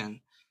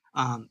explanation,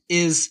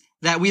 is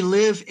that we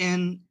live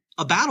in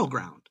a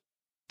battleground,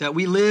 that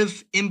we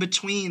live in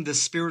between the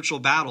spiritual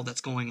battle that's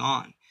going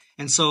on.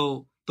 And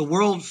so the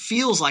world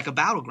feels like a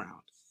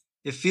battleground.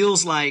 It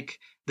feels like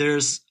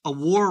there's a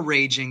war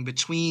raging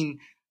between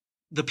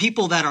the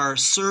people that are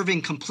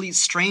serving complete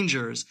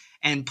strangers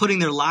and putting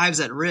their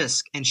lives at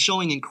risk and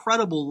showing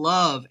incredible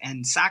love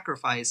and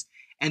sacrifice,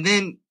 and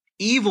then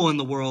evil in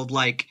the world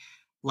like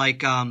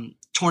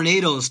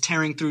tornadoes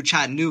tearing through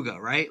Chattanooga,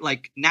 right?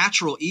 Like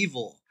natural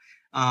evil.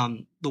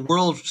 The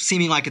world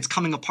seeming like it's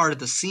coming apart at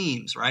the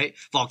seams, right?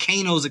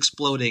 Volcanoes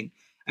exploding.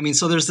 I mean,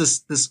 so there's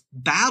this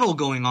battle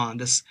going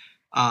on,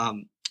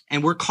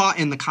 and we're caught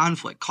in the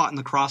conflict, caught in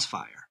the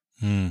crossfire.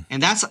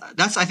 And that's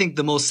I think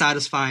the most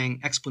satisfying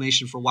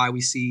explanation for why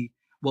we see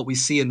what we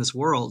see in this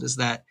world, is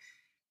that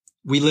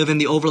we live in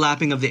the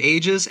overlapping of the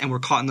ages and we're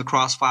caught in the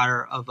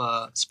crossfire of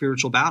a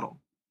spiritual battle.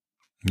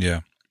 Yeah.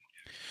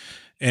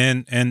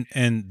 And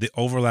the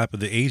overlap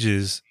of the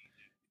ages,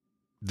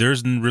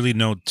 there's really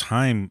no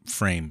time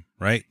frame,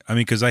 right? I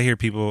mean, because I hear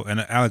people, and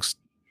Alex,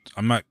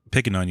 I'm not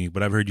picking on you,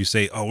 but I've heard you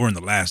say, "Oh, we're in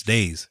the last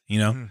days,"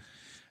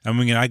 I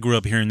mean, I grew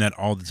up hearing that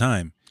all the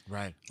time.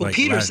 Right. Well, like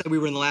Peter said we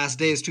were in the last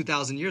days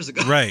 2,000 years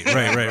ago.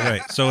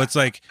 Right. So it's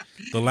like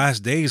the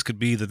last days could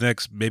be the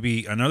next,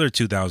 maybe another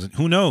 2,000.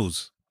 Who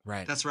knows?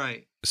 Right. That's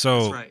right. So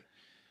that's right.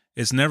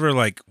 It's never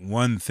like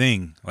one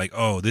thing, like,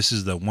 oh, this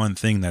is the one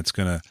thing that's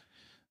going to,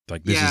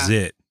 like, this is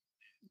it.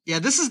 Yeah,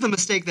 this is the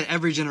mistake that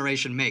every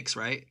generation makes,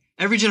 right?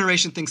 Every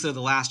generation thinks they're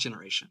the last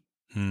generation.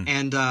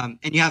 And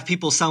you have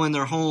people selling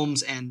their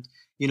homes and,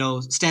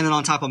 standing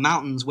on top of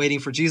mountains waiting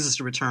for Jesus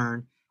to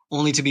return,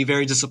 only to be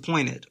very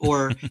disappointed.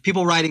 Or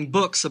people writing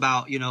books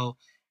about,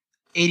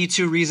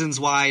 82 reasons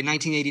why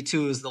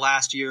 1982 is the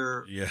last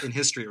year in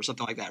history or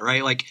something like that,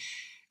 right? Like,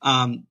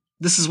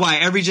 this is why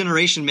every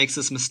generation makes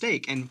this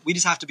mistake. And we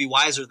just have to be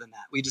wiser than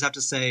that. We just have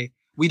to say,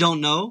 we don't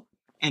know,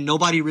 and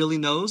nobody really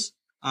knows.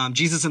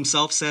 Jesus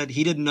himself said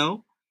he didn't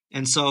know.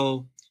 And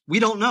so we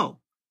don't know.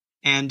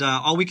 And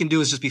all we can do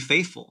is just be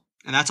faithful.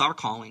 And that's our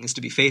calling, is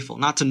to be faithful,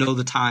 not to know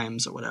the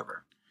times or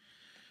whatever.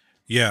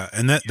 Yeah,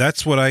 and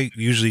that's what I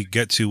usually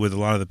get to with a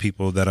lot of the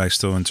people that I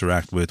still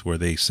interact with, where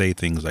they say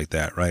things like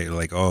that, right?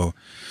 Like, oh,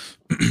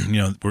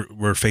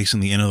 we're facing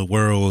the end of the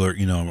world, or,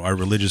 our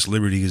religious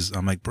liberties.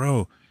 I'm like,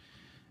 bro,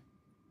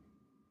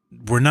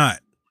 we're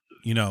not.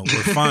 We're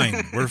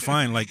fine. We're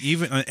fine. Like,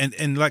 even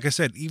and like I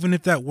said, even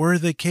if that were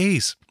the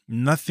case,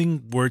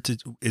 nothing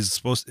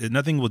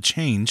will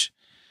change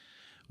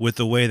with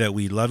the way that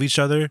we love each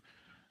other,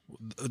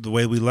 the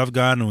way we love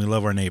God and we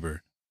love our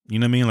neighbor. You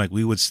know what I mean? Like,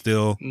 we would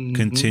still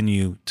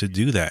continue to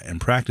do that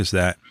and practice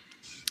that.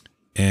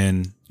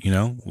 And,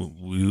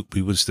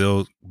 we would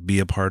still be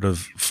a part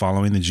of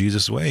following the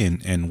Jesus way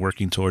and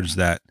working towards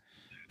that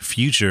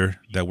future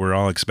that we're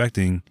all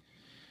expecting,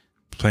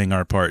 playing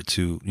our part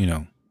to,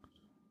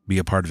 be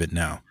a part of it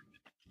now.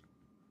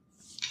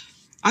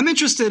 I'm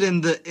interested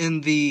in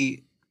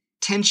the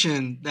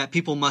tension that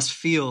people must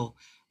feel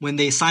when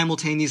they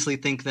simultaneously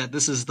think that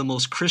this is the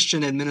most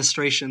Christian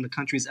administration the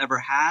country's ever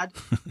had,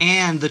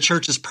 and the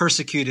church is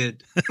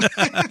persecuted.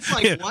 It's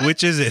like, what?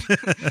 Which is it?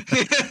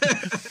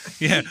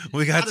 Yeah,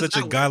 we got such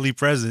a godly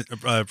president,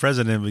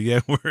 but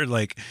yet we're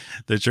like,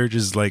 the church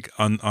is like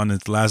on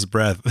its last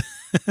breath.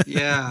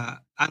 Yeah,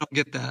 I don't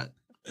get that.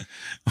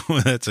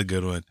 That's a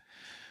good one.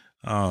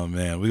 Oh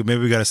man, maybe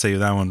we got to save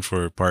that one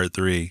for part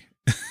 3.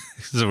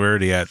 So we're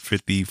already at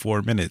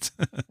 54 minutes.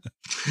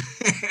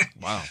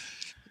 Wow.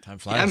 Time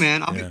flies. Yeah,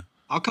 man. Yeah.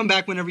 I'll come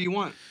back whenever you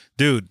want.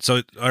 Dude,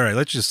 so all right,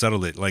 let's just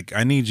settle it. Like,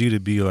 I need you to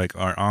be like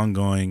our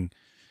ongoing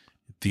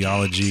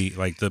theology,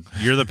 like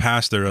you're the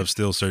pastor of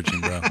Still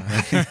Searching, bro.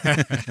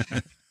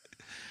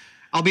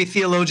 I'll be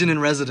theologian in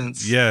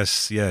residence.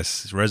 Yes.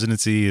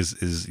 Residency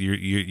is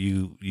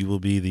you will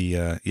be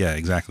the yeah,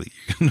 exactly.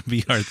 You're gonna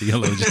be our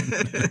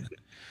theologian.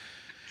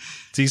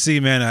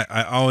 TC, man,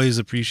 I always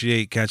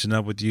appreciate catching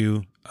up with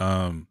you.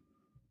 Likewise,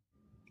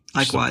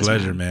 it's a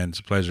pleasure, man. It's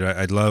a pleasure.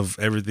 I love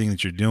everything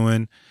that you're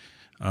doing.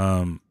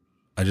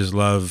 I just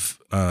love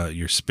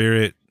your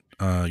spirit,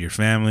 your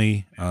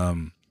family.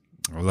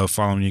 I love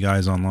following you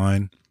guys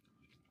online.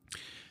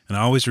 And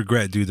I always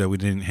regret, dude, that we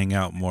didn't hang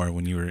out more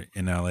when you were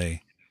in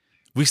LA.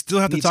 We still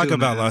have to Me talk too,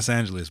 about man. Los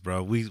Angeles,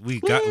 bro. We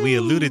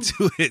alluded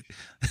to it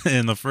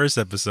in the first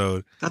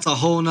episode. That's a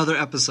whole nother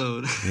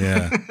episode.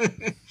 Yeah.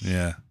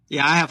 Yeah.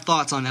 Yeah, I have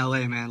thoughts on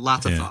LA, man.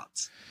 Lots of Yeah.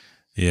 thoughts.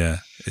 Yeah.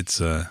 It's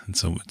a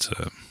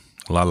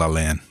La La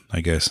Land, I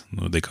guess,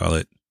 what they call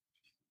it.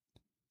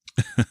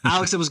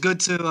 Alex, it was good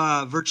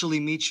to virtually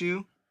meet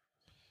you.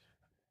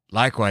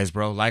 Likewise,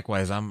 bro.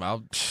 Likewise.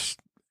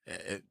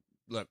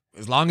 Look,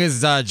 as long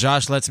as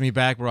Josh lets me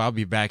back, bro, I'll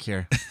be back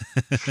here.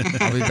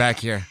 I'll be back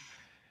here.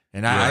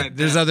 And Right,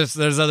 there's man.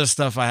 other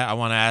stuff I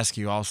want to ask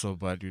you also,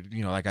 but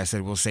like I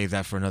said, we'll save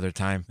that for another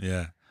time.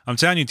 Yeah. I'm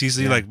telling you,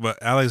 TC, Yeah.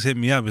 but Alex hit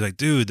me up. He's like,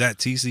 dude, that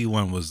TC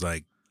one was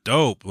like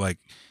dope. Like,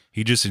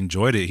 he just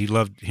enjoyed it. He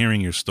loved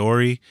hearing your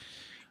story.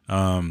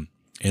 And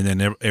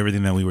then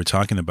everything that we were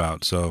talking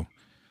about. So,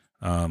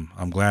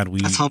 I'm glad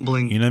That's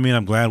humbling. you know what I mean?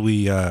 I'm glad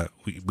we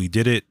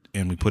did it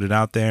and we put it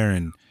out there,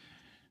 and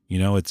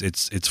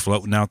it's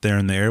floating out there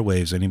in the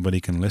airwaves. Anybody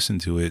can listen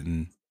to it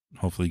and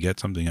hopefully get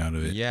something out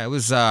of it. Yeah,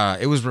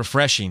 it was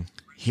refreshing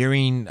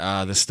hearing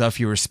the stuff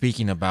you were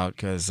speaking about,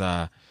 because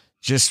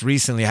just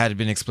recently I had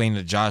been explaining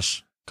to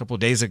Josh a couple of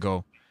days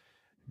ago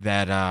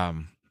that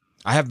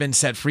I have been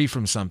set free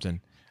from something.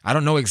 I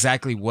don't know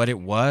exactly what it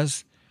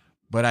was,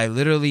 but I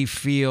literally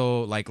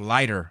feel like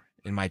lighter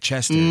in my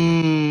chest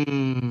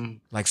area,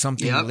 like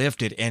something Yep.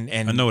 lifted. And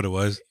I know what it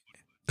was.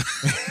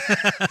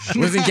 it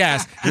wasn't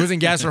gas. It wasn't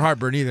gas or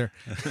heartburn either.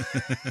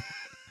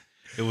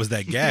 It was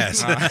that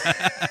gas.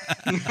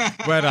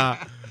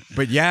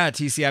 But yeah,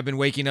 TC, I've been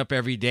waking up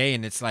every day,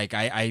 and it's like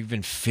I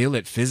even feel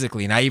it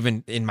physically, and I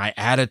even in my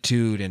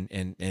attitude,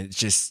 and it's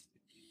just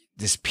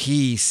this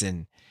peace,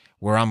 and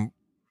where I'm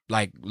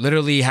like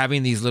literally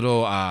having these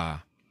little I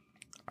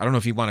don't know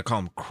if you want to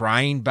call them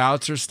crying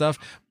bouts or stuff,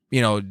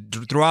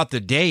 throughout the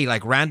day,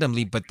 like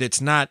randomly, but it's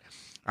not.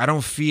 I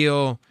don't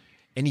feel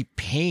any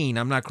pain.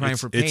 I'm not crying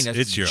for pain. That's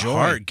it's your joy.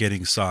 heart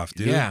getting soft,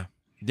 dude.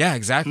 Yeah,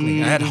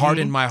 exactly. I had heart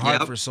in my heart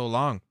Yep. for so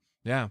long.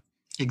 Yeah.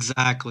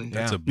 Exactly.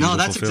 That's a Yeah. beautiful No,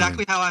 that's feeling.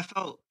 exactly how I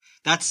felt.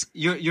 That's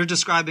you're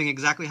describing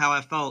exactly how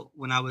I felt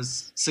when I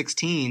was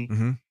 16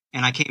 Mhm.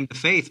 and I came to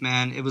faith,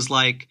 man. It was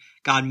like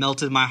God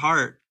melted my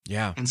heart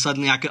Yeah. and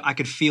suddenly I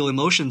could feel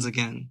emotions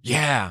again.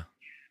 Yeah.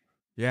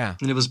 Yeah.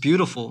 And it was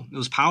beautiful. It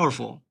was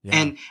powerful. Yeah.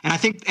 And I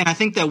think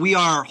that we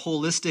are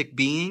holistic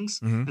beings.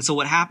 Mhm. And so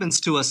what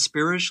happens to us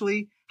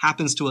spiritually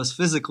happens to us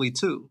physically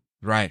too.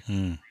 Right.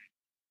 Hmm.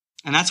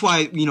 And that's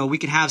why, we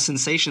can have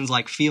sensations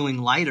like feeling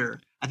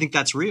lighter. I think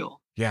that's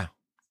real. Yeah.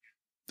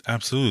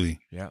 Absolutely.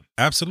 Yeah.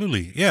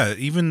 Absolutely. Yeah.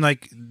 Even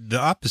like the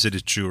opposite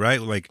is true,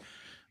 right? Like,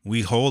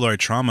 we hold our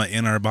trauma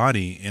in our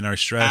body, in our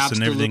stress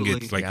and everything.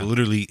 Absolutely. It's like Yeah.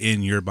 literally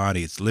in your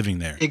body. It's living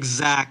there.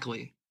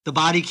 Exactly. The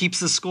body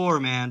keeps the score,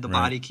 man. The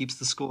Right. body keeps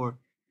the score.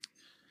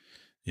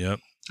 Yep.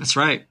 That's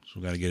right. So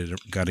we gotta get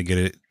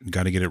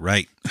it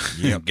right.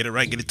 Yep. Get it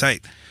right, get it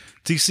tight.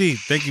 TC,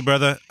 thank you,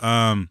 brother.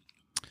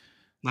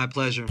 My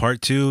pleasure.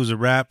 Part 2 is a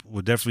wrap.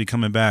 We're definitely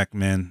coming back,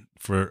 man,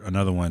 for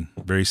another one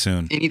very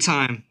soon.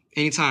 Anytime.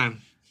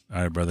 Anytime.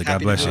 All right, brother. Happy God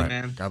to bless do you. it,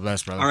 man. God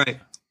bless, brother. All right.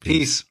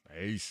 Peace.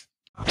 Peace.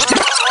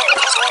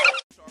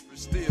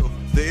 Still,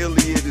 the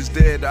Iliad is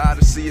dead, the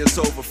Odyssey is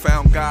over.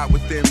 Found God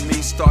within me,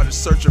 started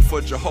searching for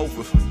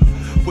Jehovah.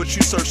 What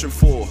you searching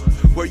for?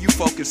 Where you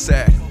focus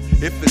at?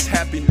 If it's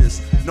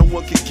happiness, no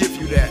one can give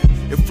you that.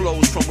 It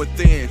flows from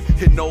within,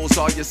 it knows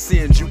all your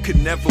sins. You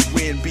can never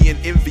win being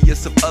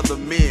envious of other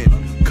men.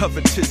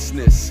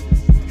 Covetousness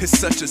is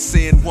such a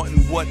sin. Wanting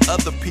what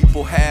other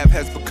people have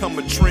has become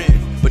a trend.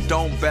 But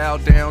don't bow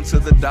down to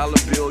the dollar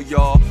bill,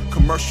 y'all.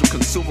 Commercial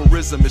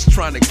consumerism is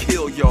trying to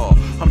kill y'all.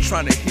 I'm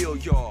trying to heal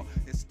y'all.